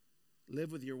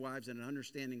 Live with your wives in an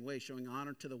understanding way, showing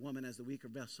honor to the woman as the weaker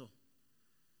vessel.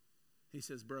 He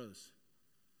says, bros,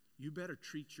 you better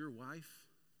treat your wife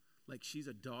like she's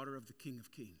a daughter of the King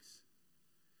of Kings.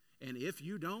 And if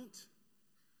you don't,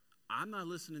 I'm not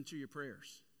listening to your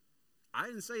prayers. I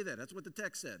didn't say that. That's what the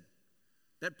text said.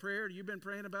 That prayer you've been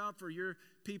praying about for your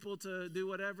people to do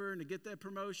whatever and to get that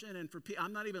promotion, and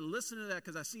I'm not even listening to that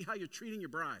because I see how you're treating your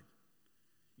bride.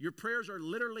 Your prayers are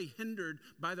literally hindered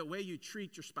by the way you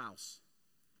treat your spouse.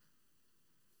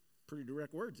 Pretty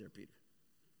direct words there, Peter.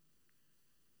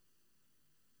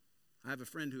 I have a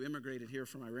friend who immigrated here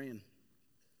from Iran.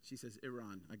 She says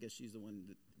Iran. I guess she's the one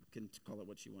that can call it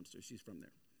what she wants to. She's from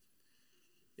there.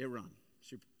 Iran.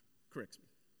 She corrects me.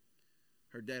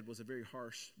 Her dad was a very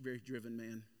harsh, very driven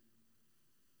man.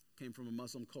 Came from a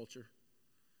Muslim culture.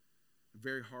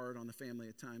 Very hard on the family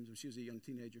at times when she was a young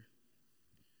teenager.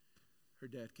 Her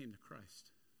dad came to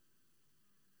Christ.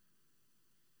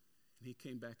 And he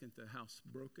came back into the house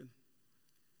broken.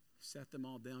 He sat them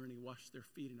all down and he washed their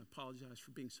feet and apologized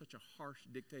for being such a harsh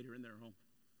dictator in their home.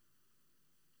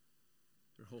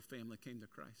 Their whole family came to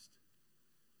Christ.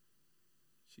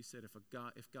 She said,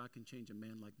 if God can change a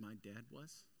man like my dad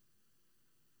was,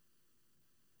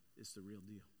 it's the real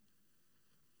deal.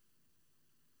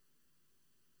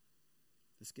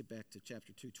 Let's get back to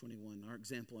chapter 2:21. Our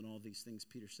example in all these things,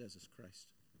 Peter says, is Christ.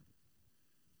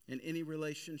 In any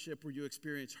relationship where you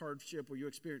experience hardship, where you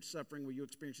experience suffering, where you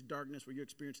experience darkness, where you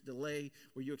experience delay,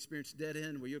 where you experience dead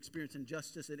end, where you experience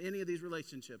injustice, in any of these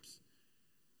relationships,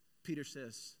 Peter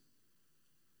says,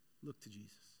 look to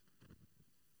Jesus.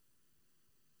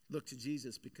 Look to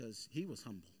Jesus because he was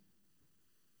humble.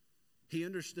 He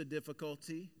understood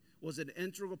difficulty, was an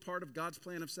integral part of God's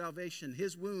plan of salvation.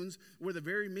 His wounds were the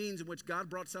very means in which God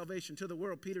brought salvation to the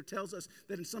world. Peter tells us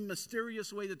that in some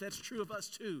mysterious way that's true of us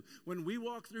too. When we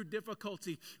walk through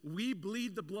difficulty, we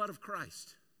bleed the blood of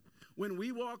Christ. When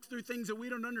we walk through things that we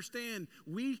don't understand,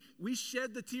 we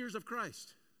shed the tears of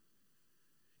Christ.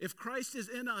 If Christ is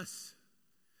in us,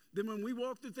 then when we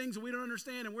walk through things that we don't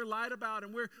understand and we're lied about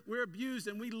and we're abused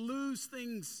and we lose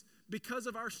things because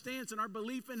of our stance and our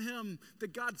belief in him,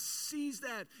 that God sees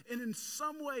that, and in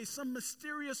some way, some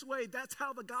mysterious way, that's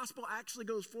how the gospel actually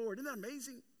goes forward. Isn't that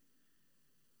amazing?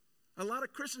 A lot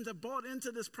of Christians have bought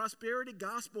into this prosperity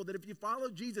gospel that if you follow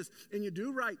Jesus and you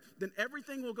do right, then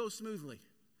everything will go smoothly.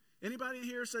 Anybody in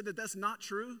here said that that's not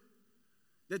true?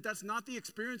 That that's not the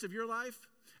experience of your life?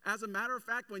 As a matter of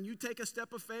fact, when you take a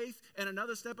step of faith and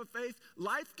another step of faith,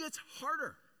 life gets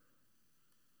harder.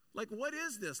 Like, what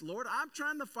is this, Lord? I'm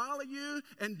trying to follow you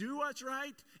and do what's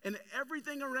right, and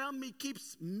everything around me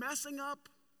keeps messing up.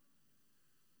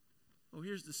 Well,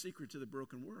 here's the secret to the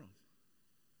broken world.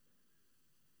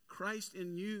 Christ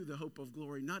in you, the hope of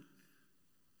glory, not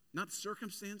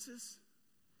circumstances.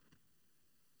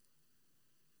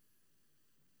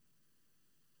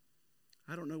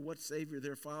 I don't know what Savior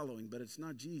they're following, but it's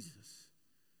not Jesus.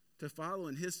 To follow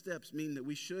in his steps mean that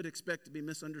we should expect to be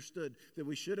misunderstood, that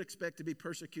we should expect to be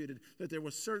persecuted, that there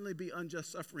will certainly be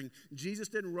unjust suffering. Jesus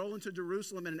didn't roll into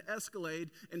Jerusalem in an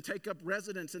Escalade and take up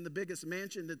residence in the biggest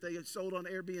mansion that they had sold on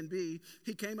Airbnb.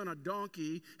 He came on a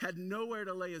donkey, had nowhere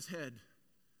to lay his head.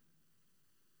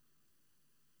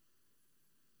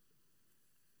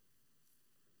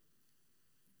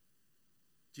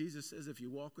 Jesus says, if you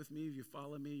walk with me, if you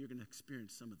follow me, you're going to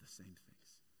experience some of the same things.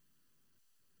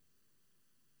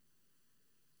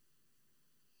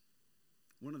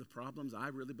 One of the problems I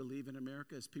really believe in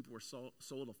America is people were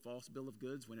sold a false bill of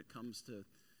goods when it comes to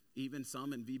even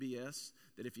some in VBS,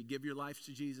 that if you give your life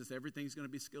to Jesus, everything's going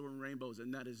to be skill and rainbows,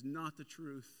 and that is not the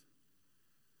truth.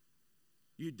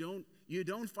 You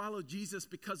don't follow Jesus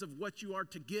because of what you are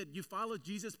to get. You follow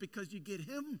Jesus because you get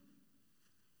him.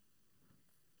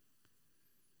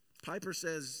 Piper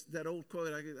says, that old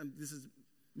quote, this is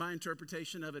my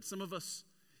interpretation of it. Some of us,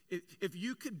 if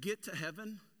you could get to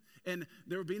heaven and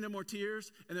there would be no more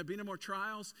tears and there'd be no more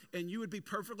trials and you would be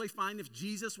perfectly fine if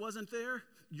Jesus wasn't there,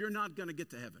 you're not going to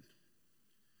get to heaven.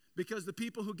 Because the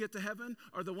people who get to heaven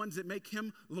are the ones that make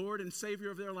him Lord and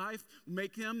Savior of their life,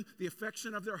 make him the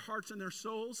affection of their hearts and their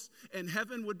souls. And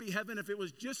heaven would be heaven if it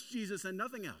was just Jesus and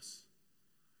nothing else.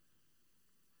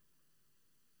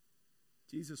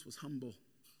 Jesus was humble.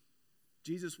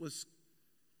 Jesus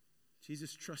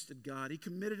trusted God. He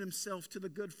committed himself to the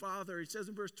good Father. He says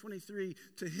in verse 23,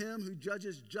 to him who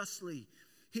judges justly.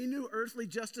 He knew earthly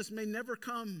justice may never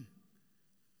come.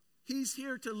 He's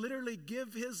here to literally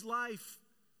give his life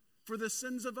for the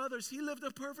sins of others. He lived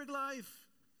a perfect life.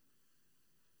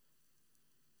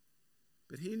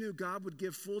 But he knew God would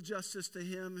give full justice to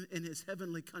him in his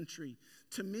heavenly country.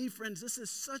 To me, friends, this is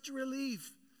such a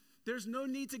relief. There's no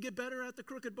need to get better at the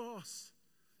crooked boss.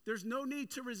 There's no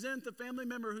need to resent the family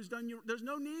member who's done you. There's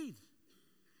no need.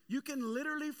 You can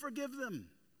literally forgive them.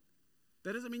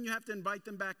 That doesn't mean you have to invite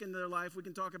them back into their life. We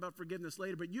can talk about forgiveness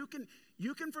later, but you can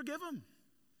forgive them.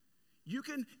 You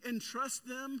can entrust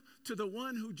them to the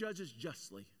one who judges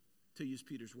justly, to use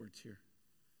Peter's words here.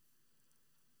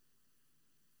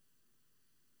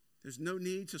 There's no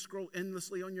need to scroll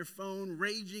endlessly on your phone,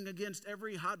 raging against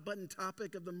every hot button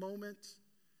topic of the moment.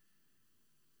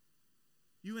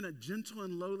 You, in a gentle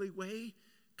and lowly way,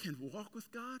 can walk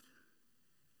with God,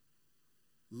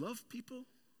 love people,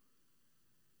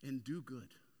 and do good.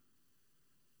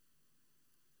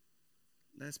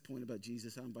 Last point about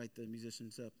Jesus, I'll invite the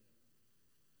musicians up.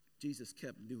 Jesus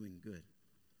kept doing good.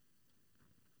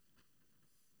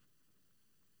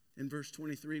 In verse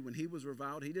 23, when he was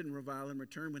reviled, he didn't revile in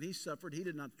return. When he suffered, he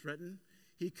did not threaten.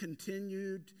 He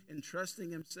continued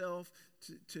entrusting himself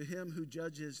to him who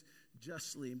judges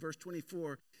justly. In verse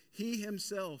 24, he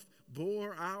himself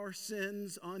bore our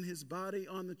sins on his body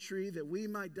on the tree that we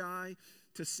might die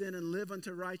to sin and live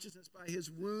unto righteousness. By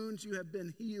his wounds you have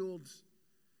been healed.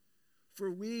 For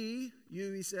he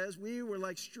says, we were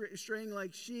like straying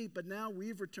like sheep, but now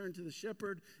we've returned to the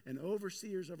shepherd and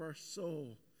overseers of our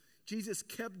soul. Jesus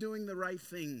kept doing the right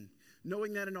thing,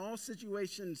 knowing that in all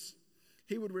situations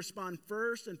he would respond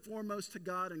first and foremost to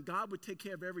God, and God would take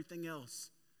care of everything else.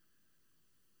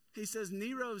 He says,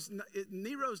 Nero's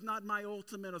not my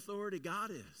ultimate authority,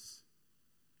 God is.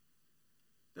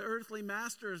 The earthly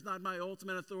master is not my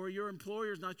ultimate authority. Your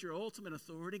employer is not your ultimate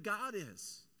authority, God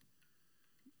is.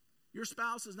 Your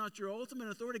spouse is not your ultimate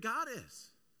authority, God is.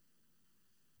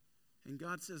 And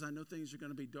God says, I know things are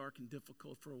going to be dark and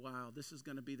difficult for a while. This is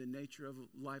going to be the nature of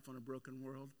life on a broken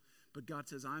world. But God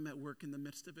says, I'm at work in the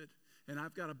midst of it. And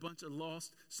I've got a bunch of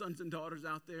lost sons and daughters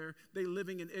out there. They're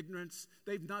living in ignorance.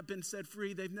 They've not been set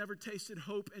free. They've never tasted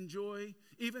hope and joy.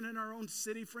 Even in our own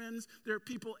city, friends, there are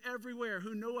people everywhere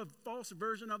who know a false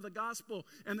version of the gospel.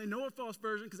 And they know a false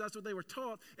version because that's what they were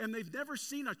taught. And they've never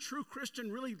seen a true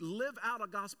Christian really live out a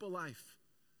gospel life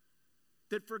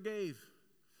that forgave,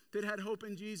 that had hope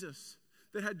in Jesus,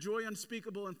 that had joy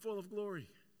unspeakable and full of glory.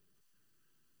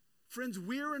 Friends,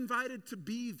 we're invited to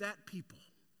be that people.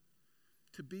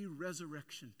 To be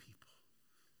resurrection people,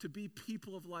 to be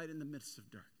people of light in the midst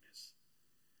of darkness.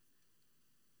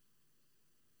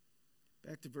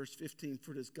 Back to verse 15,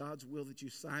 for it is God's will that you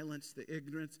silence the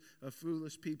ignorance of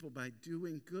foolish people by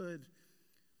doing good.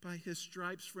 By his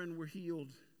stripes, friend, we're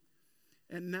healed.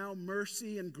 And now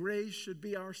mercy and grace should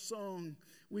be our song.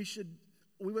 We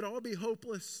would all be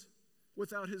hopeless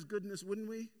without his goodness, wouldn't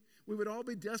we? We would all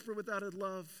be desperate without his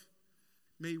love.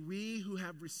 May we who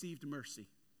have received mercy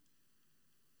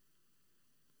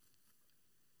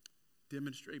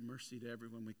demonstrate mercy to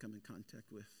everyone we come in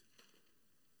contact with.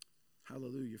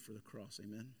 Hallelujah for the cross.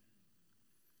 Amen.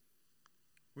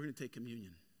 We're going to take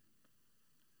communion.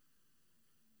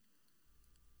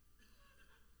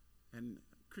 And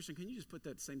Christian, can you just put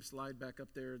that same slide back up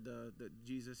there, the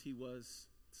Jesus, he was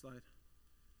slide?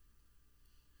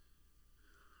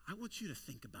 I want you to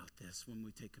think about this when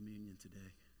we take communion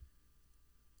today.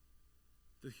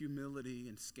 The humility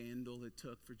and scandal it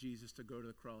took for Jesus to go to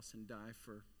the cross and die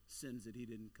for sins that he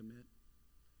didn't commit.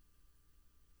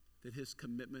 That his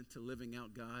commitment to living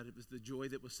out God, it was the joy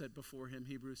that was set before him,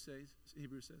 Hebrews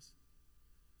says.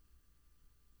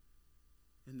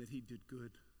 And that he did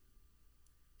good.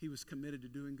 He was committed to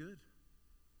doing good.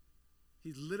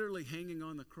 He's literally hanging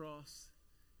on the cross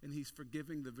and he's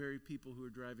forgiving the very people who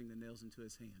are driving the nails into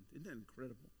his hand. Isn't that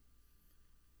incredible?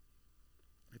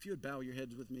 If you would bow your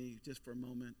heads with me just for a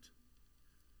moment.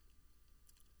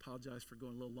 Apologize for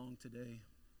going a little long today.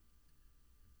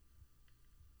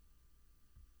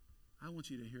 I want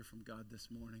you to hear from God this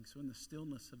morning. So in the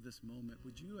stillness of this moment,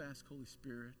 would you ask Holy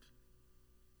Spirit,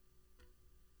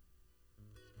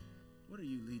 what are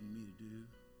you leading me to do?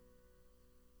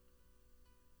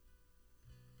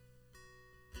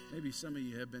 Maybe some of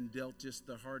you have been dealt just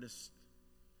the hardest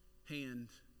hand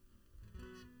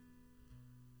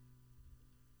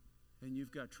and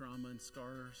you've got trauma and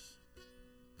scars.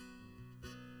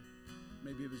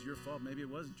 Maybe it was your fault. Maybe it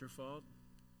wasn't your fault.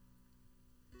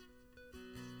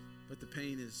 But the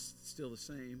pain is still the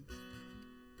same.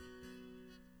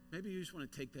 Maybe you just want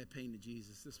to take that pain to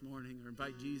Jesus this morning, or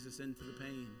invite Jesus into the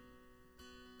pain.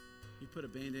 You put a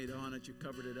Band-Aid on it, you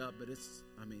covered it up, but it's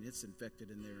infected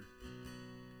in there.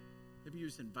 Maybe you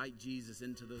just invite Jesus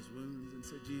into those wounds and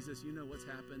say, Jesus, you know what's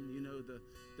happened. You know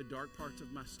the dark parts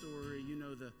of my story. You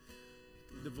know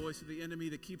the voice of the enemy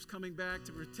that keeps coming back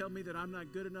to tell me that I'm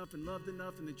not good enough and loved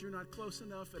enough and that you're not close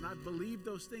enough. And I've believed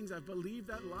those things. I've believed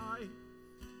that lie.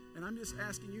 And I'm just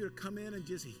asking you to come in and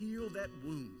just heal that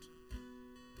wound.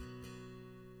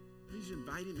 Please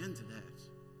invite him into that.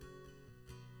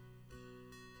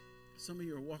 Some of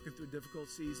you are walking through a difficult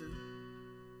season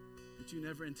that you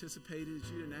never anticipated,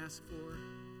 that you didn't ask for.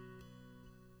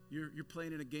 You're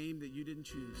playing in a game that you didn't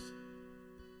choose.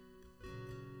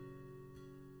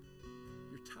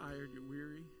 You're tired, you're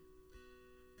weary.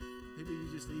 Maybe you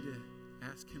just need to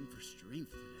ask him for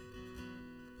strength today.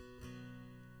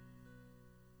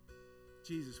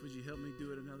 Jesus, would you help me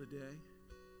do it another day?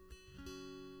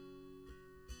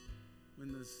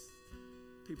 When those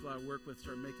people I work with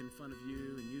start making fun of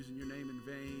you and using your name in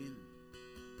vain,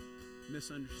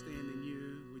 misunderstanding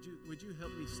you, would you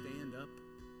help me stand up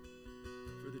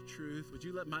for the truth? Would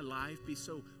you let my life be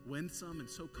so winsome and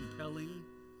so compelling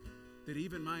that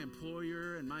even my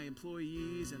employer and my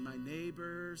employees and my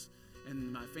neighbors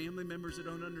and my family members that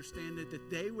don't understand it, that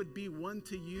they would be one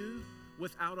to you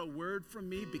without a word from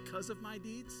me because of my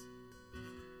deeds?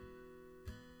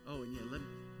 Oh, and yeah,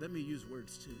 let me use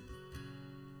words too.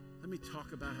 Let me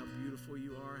talk about how beautiful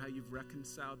you are, how you've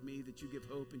reconciled me, that you give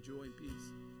hope and joy and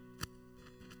peace.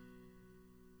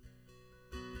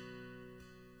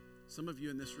 Some of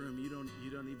you in this room, you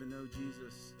don't even know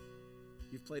Jesus.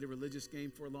 You've played a religious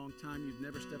game for a long time. You've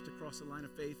never stepped across the line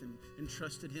of faith and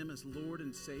trusted him as Lord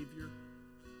and Savior.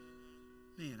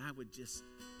 Man, it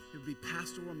would be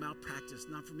pastoral malpractice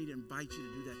not for me to invite you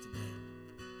to do that today.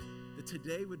 That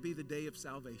today would be the day of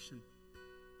salvation.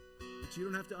 That you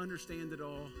don't have to understand it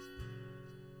all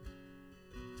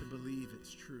to believe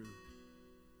it's true.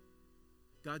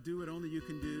 God, do what only you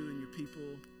can do in your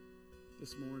people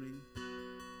this morning.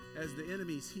 As the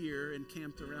enemy's here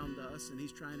encamped around us and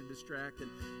he's trying to distract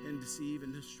and deceive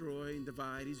and destroy and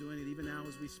divide, he's doing it even now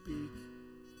as we speak.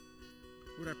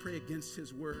 Lord, I pray against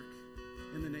his work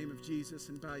in the name of Jesus,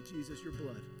 and by Jesus, your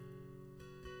blood.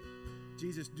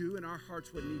 Jesus, do in our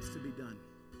hearts what needs to be done.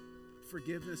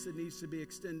 Forgiveness that needs to be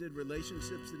extended,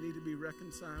 relationships that need to be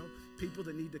reconciled, people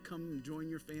that need to come and join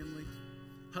your family,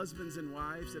 husbands and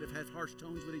wives that have had harsh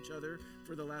tones with each other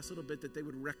for the last little bit, that they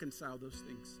would reconcile those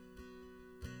things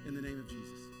in the name of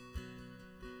Jesus.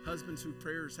 Husbands whose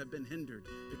prayers have been hindered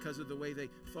because of the way they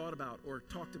thought about or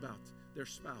talked about their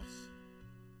spouse,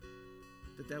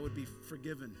 that would be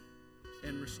forgiven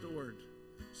and restored,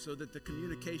 so that the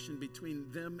communication between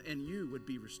them and you would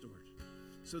be restored,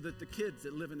 so that the kids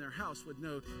that live in their house would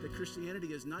know that Christianity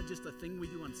is not just a thing we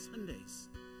do on Sundays.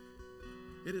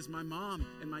 It is my mom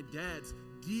and my dad's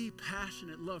deep,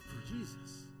 passionate love for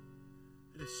Jesus.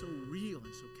 It is so real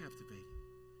and so captivating.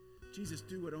 Jesus,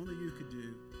 do what only you could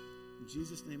do. In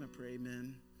Jesus' name I pray,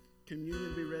 amen.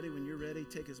 Communion, be ready when you're ready.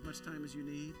 Take as much time as you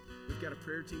need. We've got a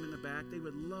prayer team in the back. They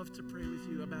would love to pray with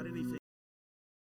you about anything.